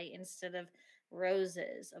cacti instead of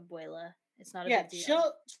roses, Abuela. It's not a big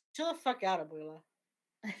deal. Chill the fuck out, Abuela.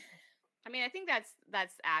 I mean, I think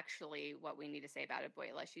that's actually what we need to say about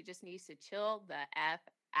Abuela. She just needs to chill the F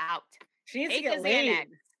out. She needs to get laid.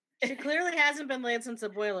 She clearly hasn't been laid since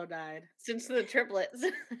Abuelo died. Since the triplets.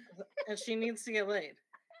 And she needs to get laid.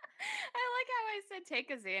 I like how I said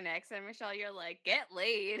take a Xanax, and Michelle, you're like, get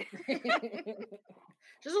laid.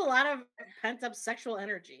 There's a lot of pent up sexual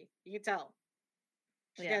energy. You can tell.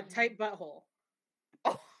 She's got a tight butthole.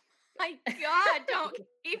 Oh my God, don't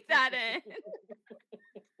keep that in.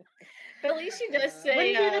 But at least she does say.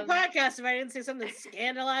 Wouldn't be the podcast if I didn't say something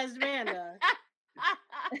scandalized Amanda.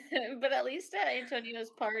 But at least at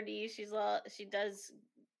Antonio's party, she does,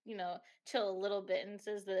 chill a little bit and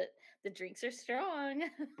says that the drinks are strong.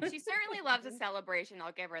 She certainly loves a celebration.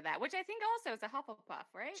 I'll give her that, which I think also is a Hufflepuff,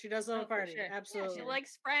 right? She does love a party. Sure. Absolutely. Yeah, she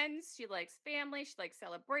likes friends. She likes family. She likes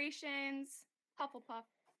celebrations. Hufflepuff.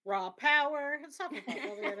 Raw power. It's Hufflepuff.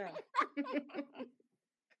 All the way down.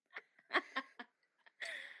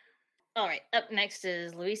 All right. Up next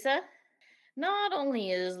is Louisa. Not only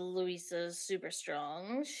is Louisa super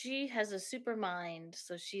strong, she has a super mind,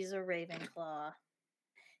 so she's a Ravenclaw.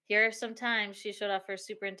 Here are some times she showed off her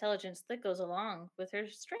super intelligence that goes along with her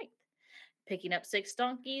strength. Picking up 6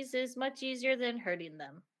 donkeys is much easier than hurting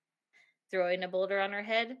them. Throwing a boulder on her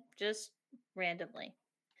head, just randomly.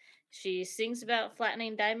 She sings about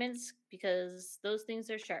flattening diamonds because those things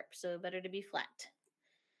are sharp, so better to be flat.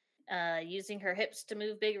 Using her hips to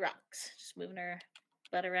move big rocks, just moving her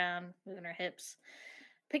butt around, moving her hips.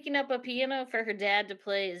 Picking up a piano for her dad to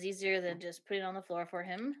play is easier than just putting it on the floor for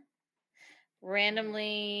him.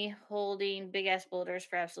 Randomly holding big ass boulders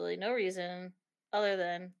for absolutely no reason other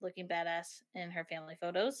than looking badass in her family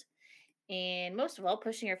photos. And most of all,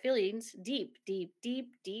 pushing her feelings deep, deep,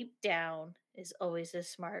 deep, deep down is always a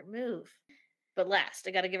smart move. But last,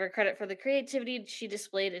 I gotta give her credit for the creativity she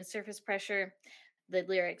displayed in Surface Pressure, the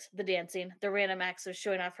lyrics, the dancing, the random acts of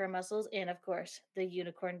showing off her muscles, and of course, the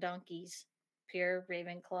unicorn donkeys. Pure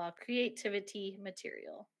Ravenclaw creativity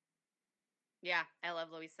material. Yeah, I love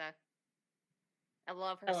Louisa. I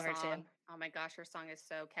love her song. Oh my gosh, her song is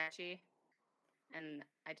so catchy. And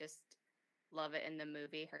I just love it in the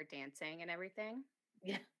movie, her dancing and everything.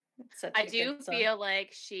 Yeah. I do feel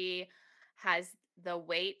like she has the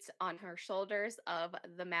weight on her shoulders of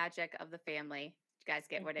the magic of the family. You guys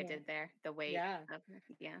get what I did there? The weight. Yeah.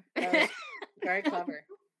 Yeah. Very clever.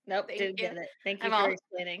 Nope, didn't get it. Thank you for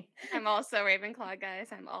explaining. I'm also Ravenclaw, guys.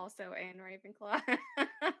 I'm also Anne Ravenclaw.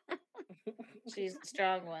 She's the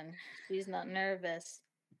strong one. She's not nervous.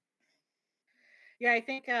 Yeah, I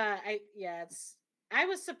think I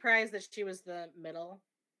was surprised that she was the middle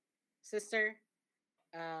sister.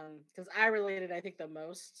 Because I related, I think, the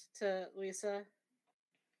most to Lisa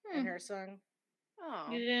and her song. Oh.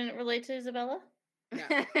 You didn't relate to Isabella?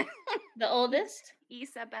 No. The oldest?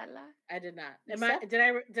 Isabella. I did not. Did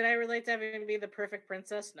I relate to having to be the perfect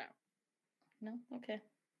princess? No. No? Okay.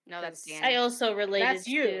 No, that's Dan. I also related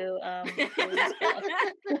to I'm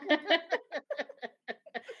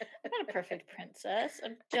not a perfect princess.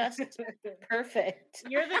 I'm just perfect.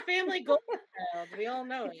 You're the family golden child. We all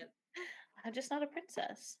know it. I'm just not a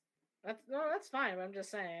princess. That's fine. I'm just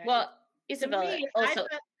saying. Well, Isabella also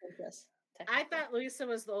princess. I thought Lisa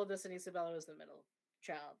was the oldest and Isabella was the middle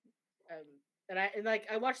child. And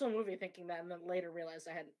I watched the movie thinking that, and then later realized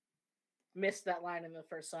I had missed that line in the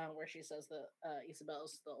first song where she says that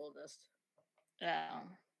Isabella's the oldest. Oh,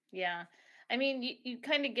 yeah. I mean, you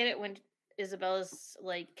kind of get it when Isabella's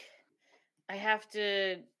like, I have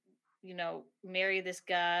to, marry this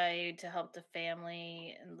guy to help the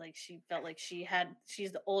family, and like she felt like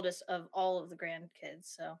she's the oldest of all of the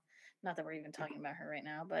grandkids. So, not that we're even talking about her right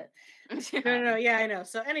now, but no, yeah, I know.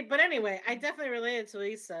 So anyway, I definitely related to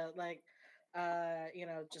Lisa, like,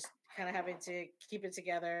 just kind of having to keep it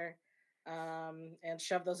together, and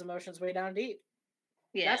shove those emotions way down deep.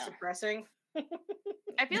 Yeah. That's depressing.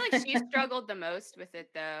 I feel like she struggled the most with it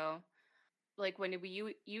though. Like when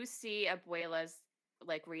you see Abuela's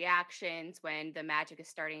like reactions when the magic is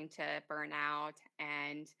starting to burn out,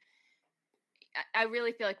 and I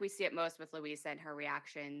really feel like we see it most with Louisa and her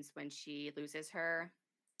reactions when she loses her,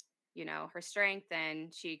 her strength,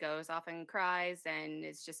 and she goes off and cries and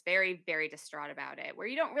is just very, very distraught about it. Where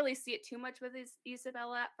you don't really see it too much with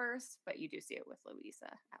Isabella at first, but you do see it with Louisa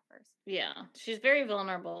at first. Yeah, she's very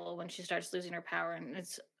vulnerable when she starts losing her power, and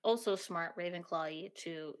it's also smart Ravenclaw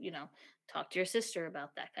to, talk to your sister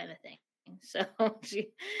about that kind of thing. So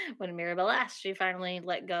when Mirabelle asked, she finally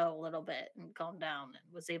let go a little bit and calmed down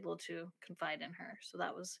and was able to confide in her. So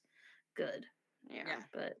that was good. Yeah.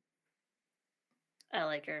 But I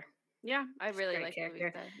like her. Yeah, I really like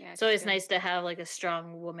character. Louisa. Yeah, it's always nice to have like a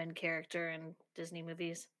strong woman character in Disney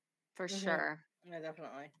movies. For sure. Yeah,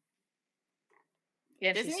 definitely.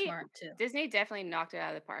 Yeah, she's smart too. Disney definitely knocked it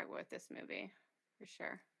out of the park with this movie. For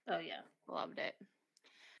sure. Oh yeah. Loved it.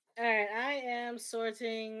 All right, I am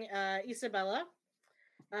sorting Isabella.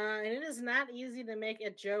 And it is not easy to make a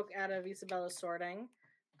joke out of Isabella's sorting.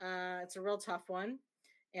 It's a real tough one.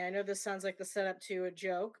 And I know this sounds like the setup to a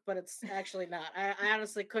joke, but it's actually not. I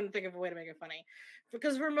honestly couldn't think of a way to make it funny.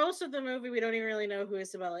 Because for most of the movie, we don't even really know who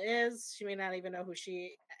Isabella is. She may not even know who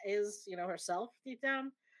she is, herself deep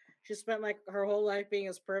down. She spent like her whole life being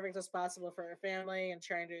as perfect as possible for her family and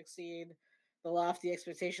trying to exceed the lofty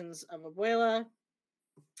expectations of Abuela.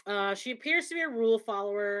 She appears to be a rule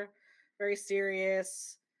follower, very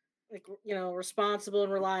serious, like, responsible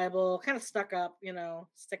and reliable, kind of stuck up,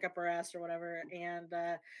 stick up her ass or whatever. And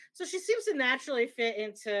so she seems to naturally fit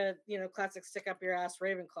into, classic stick up your ass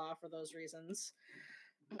Ravenclaw for those reasons.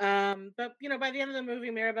 But, by the end of the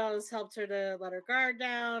movie, Mirabelle has helped her to let her guard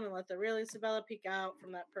down and let the real Isabella peek out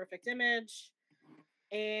from that perfect image.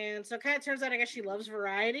 And so it kind of turns out, I guess she loves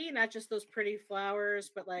variety, not just those pretty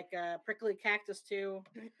flowers, but like a prickly cactus too.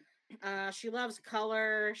 She loves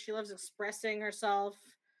color. She loves expressing herself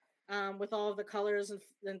with all of the colors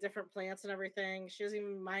and different plants and everything. She doesn't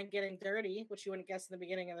even mind getting dirty, which you wouldn't guess in the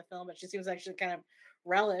beginning of the film, but she seems like she kind of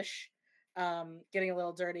relish getting a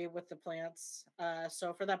little dirty with the plants.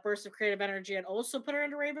 So for that burst of creative energy, I'd also put her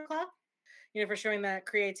into Ravenclaw, for showing that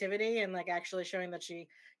creativity and like actually showing that she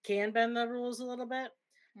can bend the rules a little bit.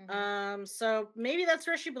 Mm-hmm. So maybe that's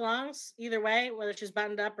where she belongs either way, whether she's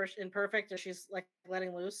buttoned up or imperfect or she's like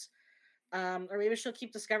letting loose. Or maybe she'll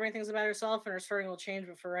keep discovering things about herself and her sorting will change.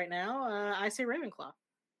 But for right now, I say Ravenclaw.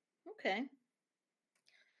 Okay.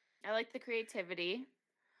 I like the creativity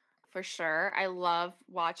for sure. I love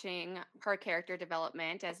watching her character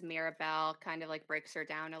development as Mirabelle kind of like breaks her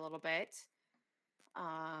down a little bit.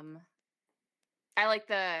 I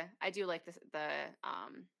do like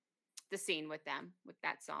the scene with them with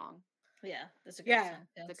that song. Yeah, that's a good song.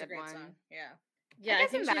 It's a good one. Song. Yeah. Yeah, I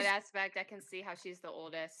guess in that aspect, I can see how she's the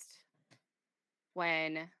oldest.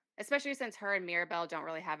 Especially since her and Mirabelle don't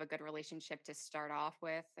really have a good relationship to start off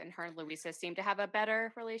with, and her and Louisa seem to have a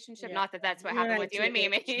better relationship. Yeah. Not that that's what happened with you and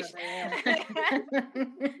Mimi.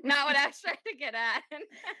 Not what I was trying to get at.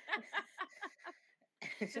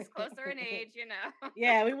 Just closer in age,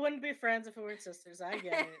 Yeah, we wouldn't be friends if we weren't sisters. I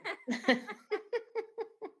get it.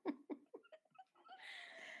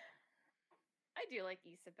 I do like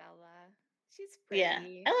Isabella. She's pretty. Yeah,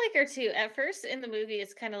 I like her too. At first in the movie,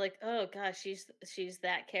 it's kind of like, oh gosh, she's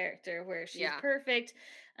that character where she's perfect.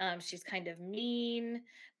 She's kind of mean,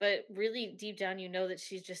 but really deep down, that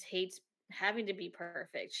she just hates having to be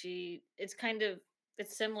perfect. It's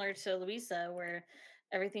similar to Louisa, where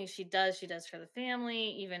everything she does for the family,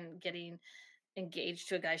 even getting engaged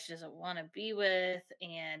to a guy she doesn't want to be with,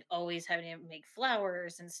 and always having to make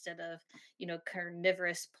flowers instead of,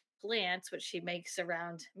 carnivorous plants, which she makes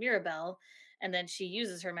around Mirabelle, and then she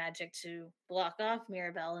uses her magic to block off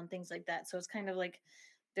Mirabelle and things like that. So it's kind of like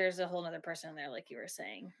there's a whole other person in there, like you were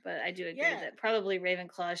saying. But I do agree that probably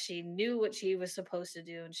Ravenclaw, she knew what she was supposed to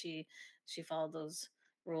do, and she followed those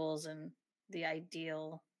rules and the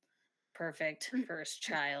ideal perfect first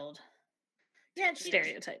child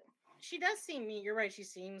stereotype. She does seem mean. You're right, she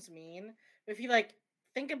seems mean. But if you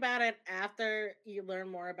think about it after you learn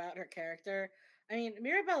more about her character, I mean,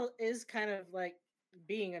 Mirabelle is kind of like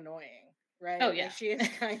being annoying, right? Oh yeah, she is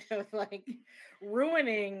kind of like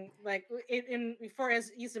ruining, like for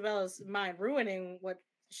as Isabella's mind, ruining what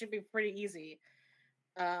should be pretty easy.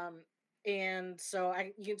 And so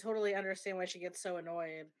you can totally understand why she gets so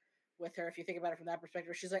annoyed with her if you think about it from that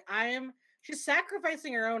perspective. She's like, she's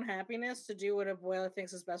sacrificing her own happiness to do what Abuela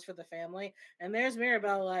thinks is best for the family, and there's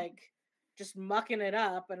Mirabelle just mucking it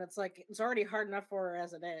up, and it's like it's already hard enough for her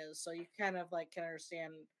as it is. So you kind of like can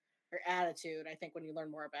understand her attitude, I think, when you learn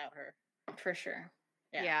more about her. For sure.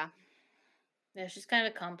 Yeah. Yeah, she's kind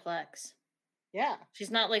of complex. Yeah. She's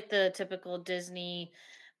not like the typical Disney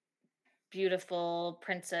beautiful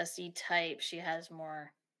princessy type. She has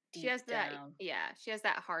more deep She has that, down. she has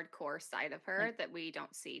that hardcore side of her that we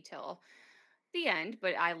don't see till the end,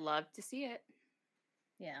 but I love to see it.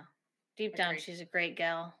 Yeah. Deep down, Agreed. she's a great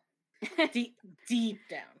gal. Deep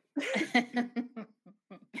down.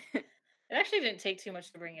 It actually didn't take too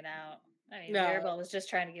much to bring it out. I mean, No. Mirabelle was just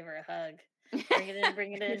trying to give her a hug. Bring it in,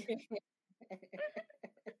 bring it in.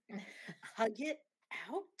 Hug it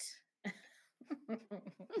out.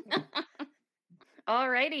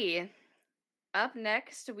 Alrighty. Up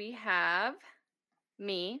next, we have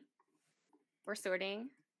me. We're sorting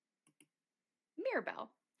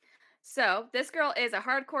Mirabelle. So this girl is a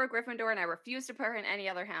hardcore Gryffindor, and I refuse to put her in any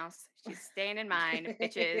other house. She's staying in mine,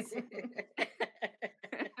 bitches.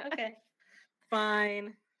 Okay.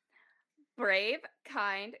 Fine. Brave,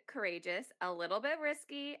 kind, courageous, a little bit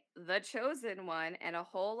risky, the chosen one, and a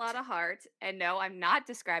whole lot of heart. And no, I'm not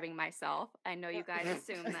describing myself. I know you guys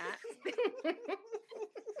assume that.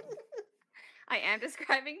 I am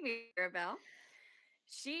describing Mirabelle.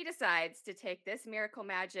 She decides to take this miracle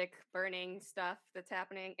magic burning stuff that's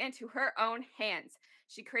happening into her own hands.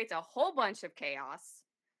 She creates a whole bunch of chaos,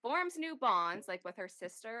 forms new bonds like with her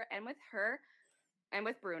sister and with her and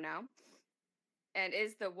with Bruno, and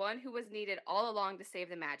is the one who was needed all along to save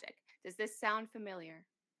the magic. Does this sound familiar?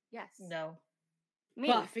 Yes. No. Me.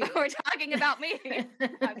 Buffy. We're talking about me.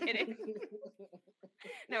 I'm kidding.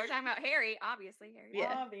 No, we're talking about Harry, obviously. Harry.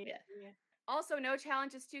 Yeah. Also, no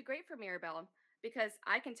challenge is too great for Mirabelle, because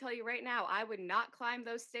I can tell you right now, I would not climb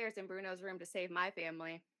those stairs in Bruno's room to save my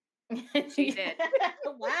family. She did.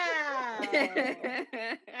 Wow.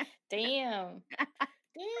 Damn.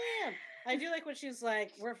 Damn. I do like when she's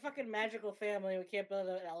like, we're a fucking magical family. We can't build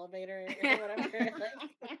an elevator or whatever.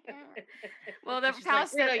 Well, the She's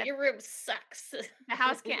house, like, Bruno, your room sucks. the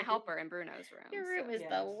house can't help her in Bruno's room. Your room so. is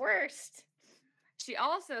the worst. She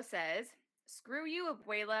also says, "Screw you,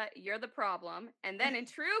 Abuela, you're the problem." And then in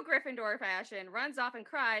true Gryffindor fashion, runs off and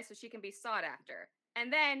cries so she can be sought after.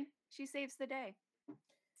 And then she saves the day.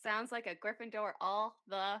 Sounds like a Gryffindor all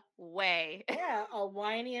the way. Yeah, a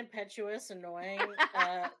whiny, impetuous, annoying,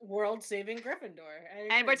 world-saving Gryffindor.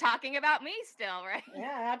 And we're talking about me still, right?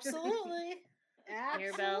 Yeah, absolutely.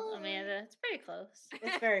 Mirabelle, Amanda, it's pretty close.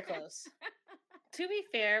 It's very close. To be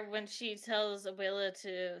fair, when she tells Abuela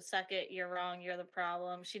to suck it, you're wrong, you're the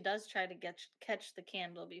problem, she does try to catch the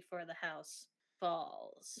candle before the house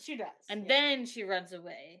falls. She does. And then she runs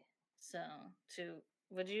away. So,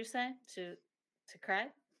 what did you say? To cry?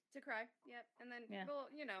 To cry, yep. And then, well,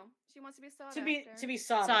 you know, she wants to be sought to after. be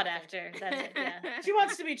sought after. That's it, yeah. She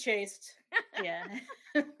wants to be chased. Yeah.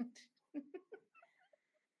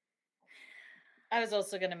 I was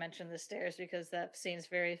also going to mention the stairs because that scene's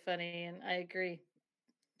very funny, and I agree.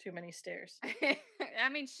 Too many stairs. I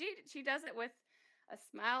mean, she does it with a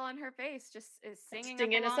smile on her face, just is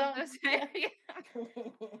singing a song. Those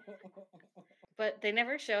But they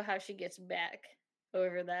never show how she gets back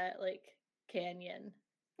over that like canyon.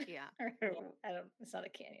 Yeah. I don't. It's not a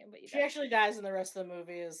canyon, but she actually dies, and the rest of the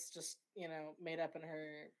movie is just made up in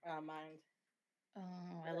her mind.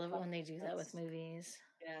 Oh, I love it when they do that with movies.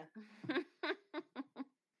 Yeah.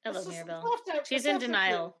 I love Mirabelle. She's in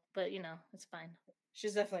denial, but it's fine.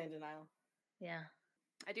 She's definitely in denial. Yeah.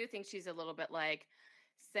 I do think she's a little bit like,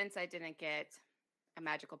 since I didn't get a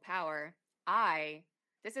magical power,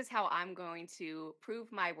 this is how I'm going to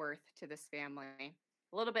prove my worth to this family.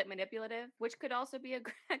 A little bit manipulative, which could also be a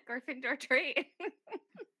Gryffindor trait.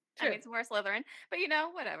 I mean, it's more Slytherin, but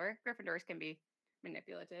whatever. Gryffindors can be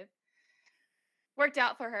manipulative. Worked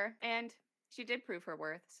out for her, and she did prove her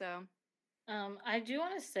worth. So, I do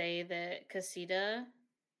want to say that Casita,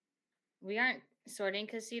 we aren't sorting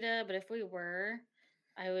Casita, but if we were,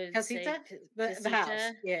 I would Casita? say the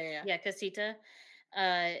house. Yeah, Casita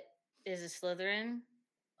is a Slytherin,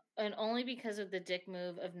 and only because of the dick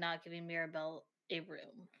move of not giving Mirabelle a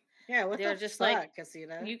room. Yeah, they're just fuck, like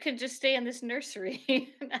Casita. You could just stay in this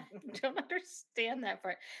nursery. I don't understand that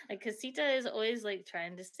part. Like Casita is always like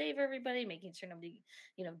trying to save everybody, making sure nobody,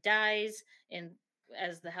 dies and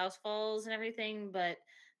as the house falls and everything, but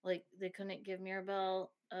like they couldn't give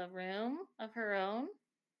Mirabelle a room of her own.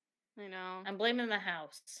 I know. I'm blaming the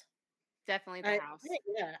house. Definitely the house.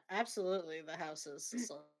 Yeah, absolutely the house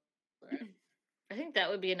is I think that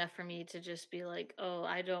would be enough for me to just be like, oh,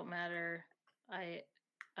 I don't matter.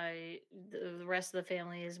 The rest of the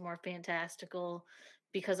family is more fantastical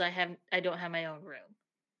because I don't have my own room.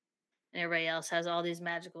 and everybody else has all these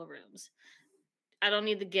magical rooms. I don't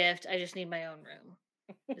need the gift. I just need my own room.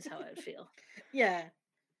 Is how I would feel. Yeah.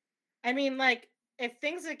 I mean, like, if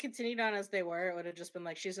things had continued on as they were, it would have just been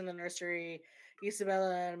like she's in the nursery,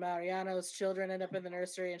 Isabella and Mariano's children end up in the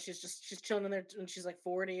nursery, and she's chilling in there when she's like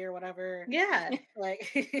 40 or whatever. Yeah.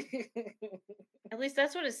 Like, at least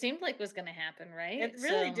that's what it seemed like was going to happen, right? It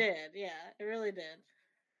really did. Yeah, it really did.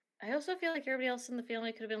 I also feel like everybody else in the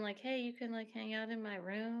family could have been like, hey, you can like hang out in my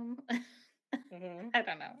room. Mm-hmm. I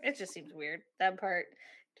don't know. It just seems weird. That part.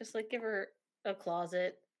 Just like give her a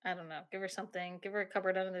closet. I don't know. Give her something. Give her a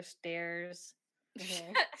cupboard under the stairs.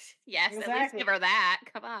 Mm-hmm. Yes, exactly. At least give her that.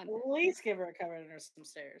 Come on. At least give her a cupboard under some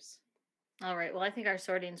stairs. All right. Well, I think our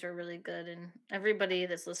sortings were really good, and everybody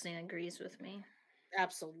that's listening agrees with me.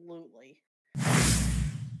 Absolutely.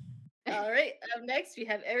 All right. Up next, we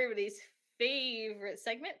have everybody's favorite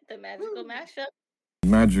segment, the magical mashup.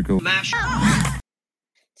 Magical mashup.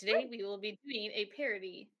 Today, we will be doing a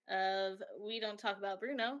parody of We Don't Talk About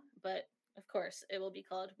Bruno, but of course, it will be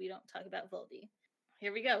called We Don't Talk About Voldy.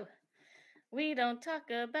 Here we go. We don't talk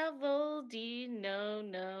about Voldy, no,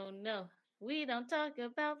 no, no. We don't talk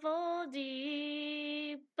about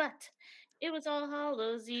Voldy, but it was All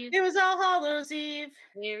Hallows Eve. It was All Hallows Eve.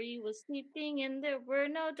 Harry was sleeping and there were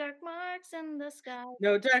no dark marks in the sky.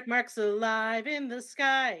 No dark marks alive in the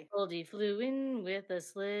sky. Voldy flew in with a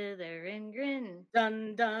Slytherin grin.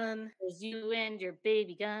 Dun dun. 'Cause you and your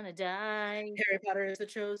baby gonna die. Harry Potter is the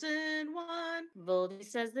chosen one. Voldy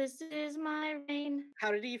says this is my reign. How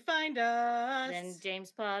did he find us? Then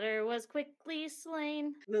James Potter was quickly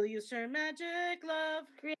slain. Lily used her magic glove.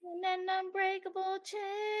 Creating an unbreakable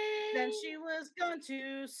chain. Then she was gone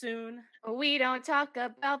too soon. We don't talk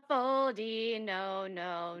about Voldy, no,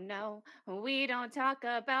 no, no. We don't talk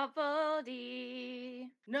about Voldy.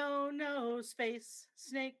 No space,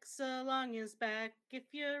 snakes along his back. If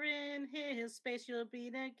you're in his space, you'll be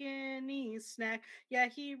the guinea snack. Yeah,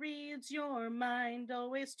 he reads your mind,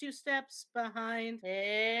 always 2 steps behind.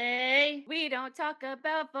 Hey, we don't talk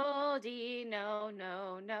about Voldy, no,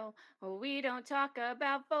 no, no. We don't talk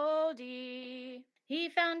about Voldy. He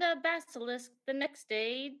found a basilisk the next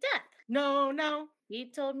day, death. No. He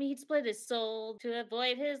told me he'd split his soul to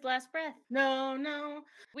avoid his last breath. No.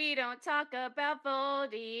 We don't talk about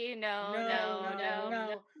Voldy, no.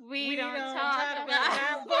 We don't talk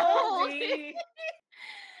about Voldy.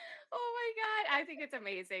 Oh my God, I think it's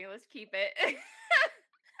amazing. Let's keep it.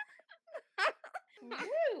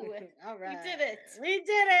 Woo! All right. We did it. We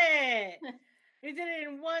did it. We did it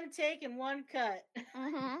in 1 take and 1 cut.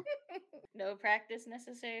 Mm-hmm. No practice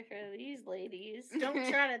necessary for these ladies. Don't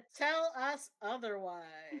try to tell us otherwise.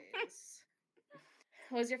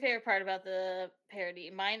 What was your favorite part about the parody?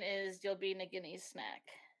 Mine is you'll be a guinea snack.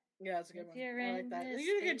 Yeah, that's a good one. I like that. this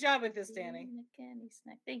You did a good job with this, Danny. A guinea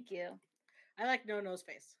snack. Thank you. I like no-no's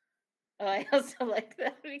face. Oh, I also like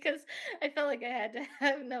that because I felt like I had to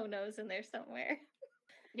have no-nos in there somewhere.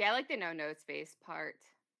 Yeah, I like the no space part.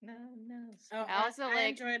 No-nos. Oh, I also I like-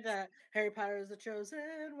 enjoyed the Harry Potter is the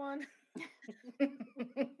chosen one.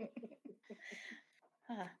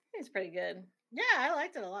 It's pretty good. Yeah, I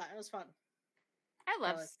liked it a lot. It was fun. I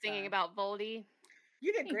love Oh, it's singing fun. about Voldy.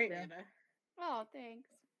 You did Thank great, you. Amanda. Oh, thanks.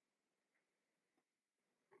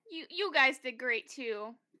 You guys did great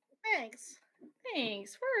too. Thanks.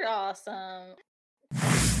 Thanks. We're awesome.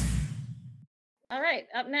 All right.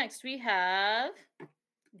 Up next, we have...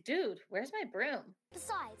 Dude, where's my broom?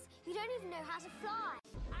 Besides, you don't even know how to fly.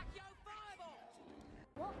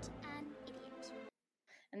 What an idiot.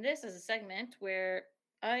 And this is a segment where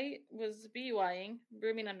I was BYing,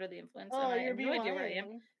 brooming under the influence. Oh, and I you're have no idea where I am.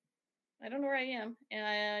 BYing. I don't know where I am, and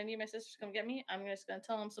I need my sisters to come get me. I'm just going to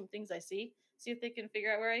tell them some things I see if they can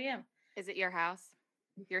figure out where I am. Is it your house?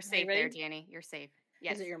 You're you safe there, ready? Danny. You're safe.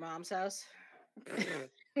 Yes. Is it your mom's house?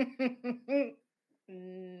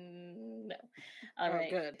 No. All Oh, right.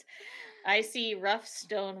 good. I see rough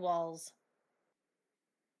stone walls.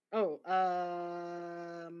 Oh,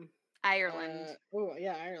 Ireland. oh,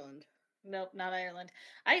 yeah, Ireland. Nope, not Ireland.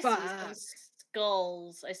 I see some Fuck.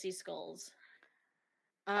 skulls. I see skulls.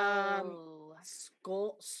 Oh.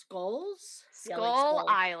 Skulls? Yeah, like Skull skull.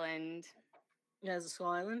 Island. Yeah, is it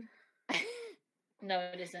Skull Island? No,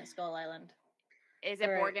 it isn't Skull Island. Is it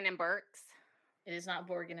All right. Borgin and Burke's? It is not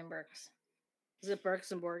Borgin and Burke's. Is it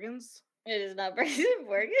Burks and Borgans? It is not Burgin and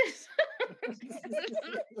Borgins.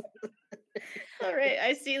 All right,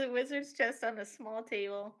 I see the wizard's chest on a small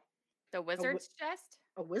table. The wizard's chest?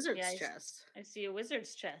 A wizard's Yeah, chest. I see a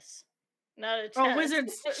wizard's chest. Not a chest. Oh,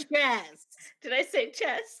 wizard's chest. Did I say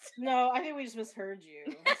chest? No, I think we just misheard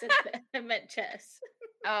you. I meant chest.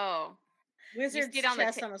 Oh. Wizard's see it on the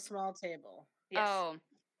chest ta- on a small table. Yes. Oh.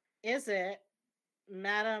 Is it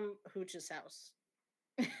Madame Hooch's house?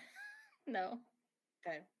 No.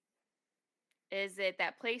 Okay. Is it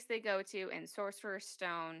that place they go to in Sorcerer's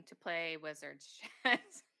Stone to play wizard's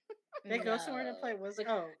chess? They go somewhere to play wizard.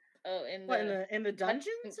 Oh, In the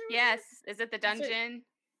dungeons? Yes. Is it the dungeon?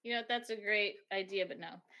 That's a great idea, but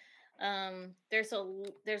no.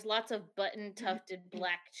 There's lots of button tufted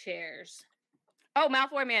black chairs. Oh,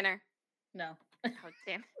 Malfoy Manor. No. Oh,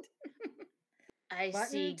 damn it. I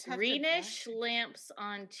see greenish lamps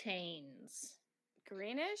on chains.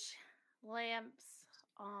 Greenish lamps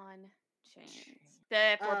on chains.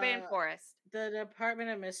 The Forbidden Forest. The Department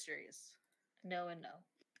of Mysteries. No and no.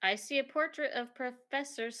 I see a portrait of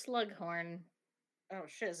Professor Slughorn. Oh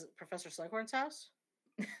shit! Is it Professor Slughorn's house?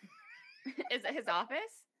 Is it his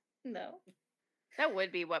office? No. That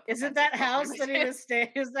would be what. Isn't that house that he was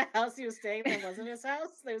staying? Is the house he was staying in? Wasn't his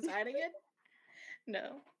house? They was hiding it.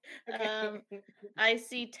 No. Okay. I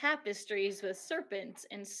see tapestries with serpents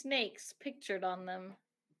and snakes pictured on them.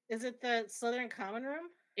 Is it the Slytherin common room?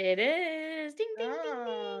 It is. Ding ding ding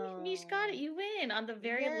ding. Mish got it. You win on the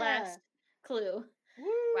very last clue.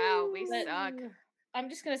 Woo. Wow, we suck. I'm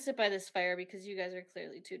just gonna sit by this fire because you guys are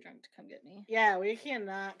clearly too drunk to come get me. Yeah, we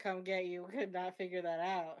cannot come get you. We could not figure that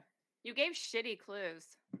out. You gave shitty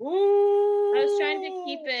clues. Ooh. I was trying to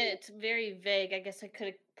keep it very vague. I guess I could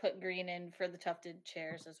have put green in for the tufted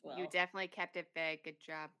chairs as well. You definitely kept it vague. Good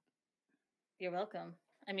job. You're welcome.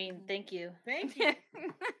 I mean, thank you. Thank you.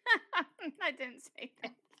 I didn't say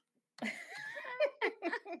that.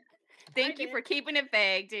 Thank you for keeping it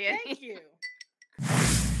vague, Danny. Thank you.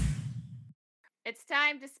 It's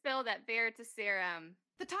time to spill that Veritaserum.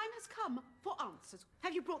 The time has come for answers.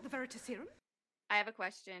 Have you brought the Veritaserum? I have a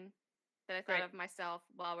question that I thought of myself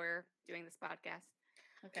while we're doing this podcast.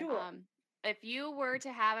 Okay. Cool. If you were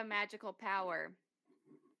to have a magical power,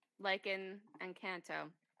 like in Encanto,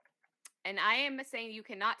 and I am saying you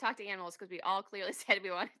cannot talk to animals because we all clearly said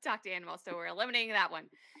we want to talk to animals, so we're eliminating that one.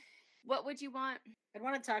 What would you want? I'd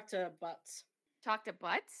want to talk to butts. Talk to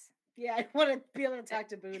butts? Yeah, I want to be able to talk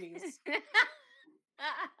to booties.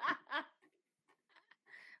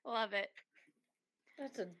 Love it.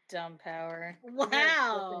 That's a dumb power.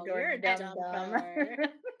 Wow, you're a dumb power.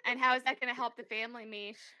 And how is that going to help the family,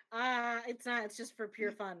 Mish? It's not. It's just for pure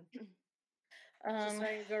fun. Just so I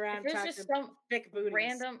can go around there's and talk just to some big booties.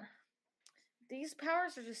 random. These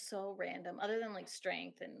powers are just so random, other than like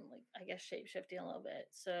strength and like I guess shape-shifting a little bit.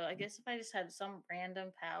 So I guess if I just had some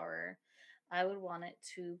random power, I would want it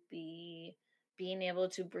to be being able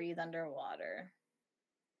to breathe underwater.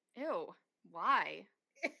 Ew. Why?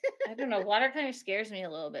 I don't know. Water kind of scares me a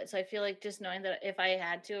little bit. So I feel like just knowing that if I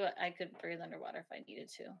had to, I could breathe underwater if I needed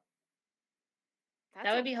to.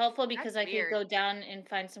 That would be helpful because I could go down and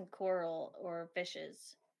find some coral or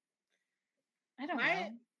fishes. I don't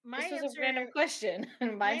know. This was a random question.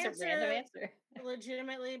 Mine's a random answer.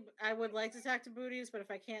 Legitimately, I would like to talk to booties, but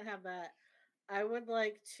if I can't have that, I would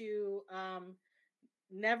like to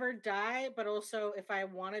never die, but also if I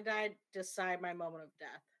want to die, decide my moment of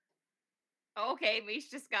death. Okay, Mish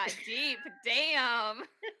just got deep. Damn.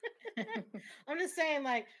 I'm just saying,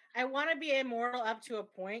 like, I want to be immortal up to a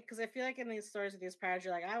point because I feel like in these stories with these powers,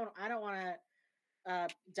 you're like, I don't want to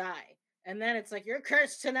die, and then it's like you're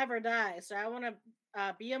cursed to never die. So I want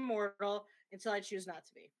to be immortal until I choose not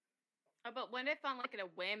to be. Oh, but when if on like a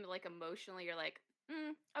whim, like emotionally, you're like,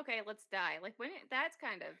 okay, let's die. Like when that's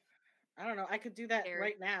kind of. I don't know. I could do that scary.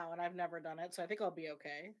 right now, and I've never done it, so I think I'll be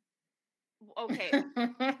okay. Okay.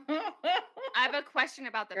 I have a question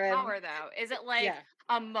about the power, though. Is it like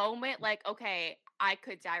a moment, like, okay, I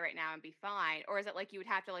could die right now and be fine? Or is it like you would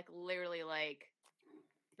have to, like, literally, like,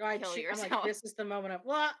 kill yourself? I'm like, this is the moment of,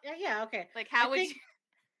 well, yeah, okay. Like, how would you?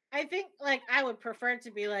 I think, like, I would prefer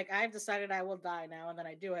to be like, I've decided I will die now, and then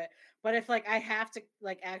I do it. But if, like, I have to,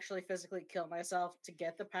 like, actually physically kill myself to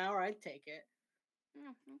get the power, I'd take it.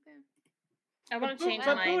 Oh, okay. I want to change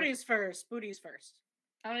mine. Booties first. Booties first.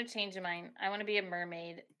 I want to change mine. I want to be a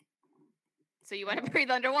mermaid. So you want to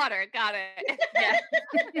breathe underwater? Got it. Yeah.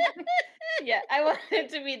 Yeah, I want it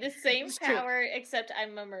to be the same power, except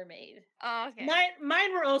I'm a mermaid. Oh, okay.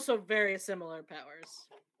 Mine were also very similar powers.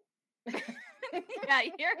 Yeah,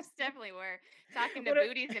 yours definitely were. Talking to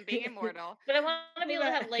booties and being immortal. But I want to be able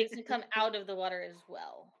to have legs and come out of the water as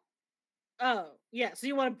well. Oh, yeah. So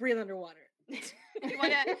you want to breathe underwater. You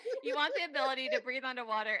want the ability to breathe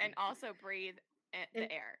underwater and also breathe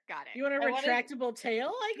the air. Got it. You want a retractable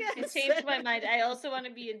tail, I guess? It changed my mind. I also want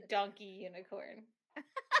to be a donkey unicorn.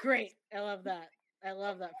 Great. I love that. I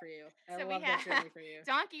love that for you. I love that journey for you.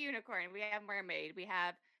 Donkey unicorn. We have mermaid. We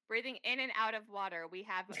have breathing in and out of water. We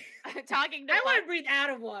have talking to I want to butts. breathe out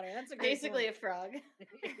of water. That's a great Basically a point. frog.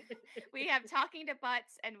 We have talking to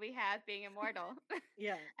butts, and we have being immortal.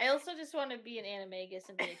 Yeah. I also just want to be an animagus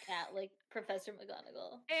and be a cat like Professor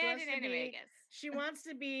McGonagall. And wants an to be- animagus. She wants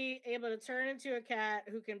to be able to turn into a cat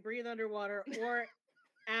who can breathe underwater or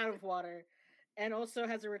out of water, and also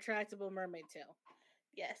has a retractable mermaid tail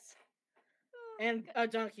Yes. and a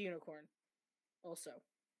donkey unicorn. Also,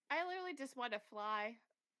 I literally just want to fly.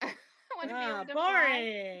 I want to be able to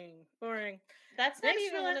fly. boring. That's not Thanks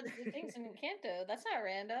even for one of the things in Encanto. That's not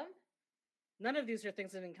random. None of these are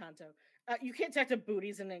things in Encanto. You can't talk to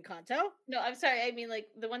booties in Encanto. No, I'm sorry. I mean, like,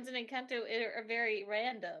 the ones in Encanto are very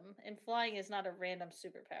random, and flying is not a random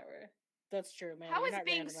superpower. That's true, man. How You're is not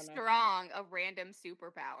being random enough. strong a random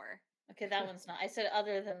superpower? Okay, that one's not. I said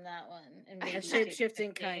other than that one. And maybe A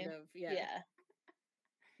shape-shifting kind of, yeah.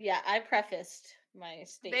 Yeah, I prefaced my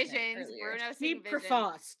statement Visions, earlier. Bruno seeing Keep visions.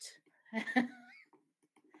 prefaced.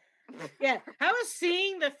 Yeah, how is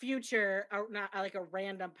seeing the future not like a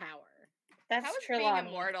random power? That's How is being Trelawney.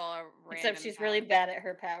 immortal a random Except she's power? really bad at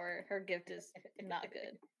her power. Her gift is not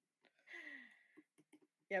good.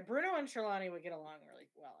 Yeah, Bruno and Trelawney would get along really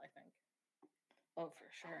well, I think. Oh, for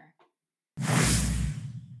sure.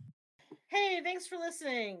 Hey, thanks for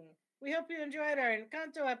listening. We hope you enjoyed our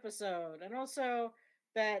Encanto episode, and also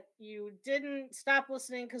that you didn't stop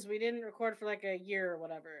listening because we didn't record for like a year or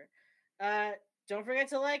whatever. Don't forget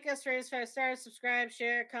to like us, rate us 5 stars, subscribe,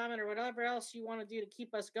 share, comment, or whatever else you want to do to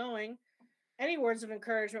keep us going. Any words of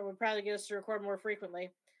encouragement would probably get us to record more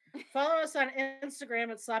frequently. Follow us on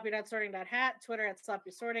Instagram at sloppy.sorting.hat, Twitter at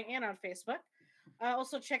sloppy sorting, and on Facebook.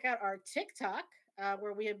 Also check out our TikTok,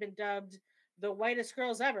 where we have been dubbed the whitest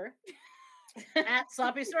girls ever, at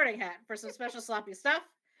sloppy sorting hat for some special sloppy stuff.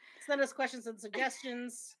 Send us questions and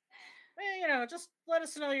suggestions. Just let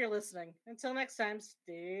us know you're listening. Until next time,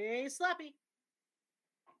 stay sloppy.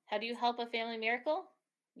 How do you help a family miracle?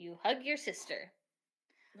 You hug your sister.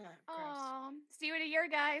 Oh, see you in a year,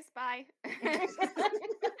 guys. Bye.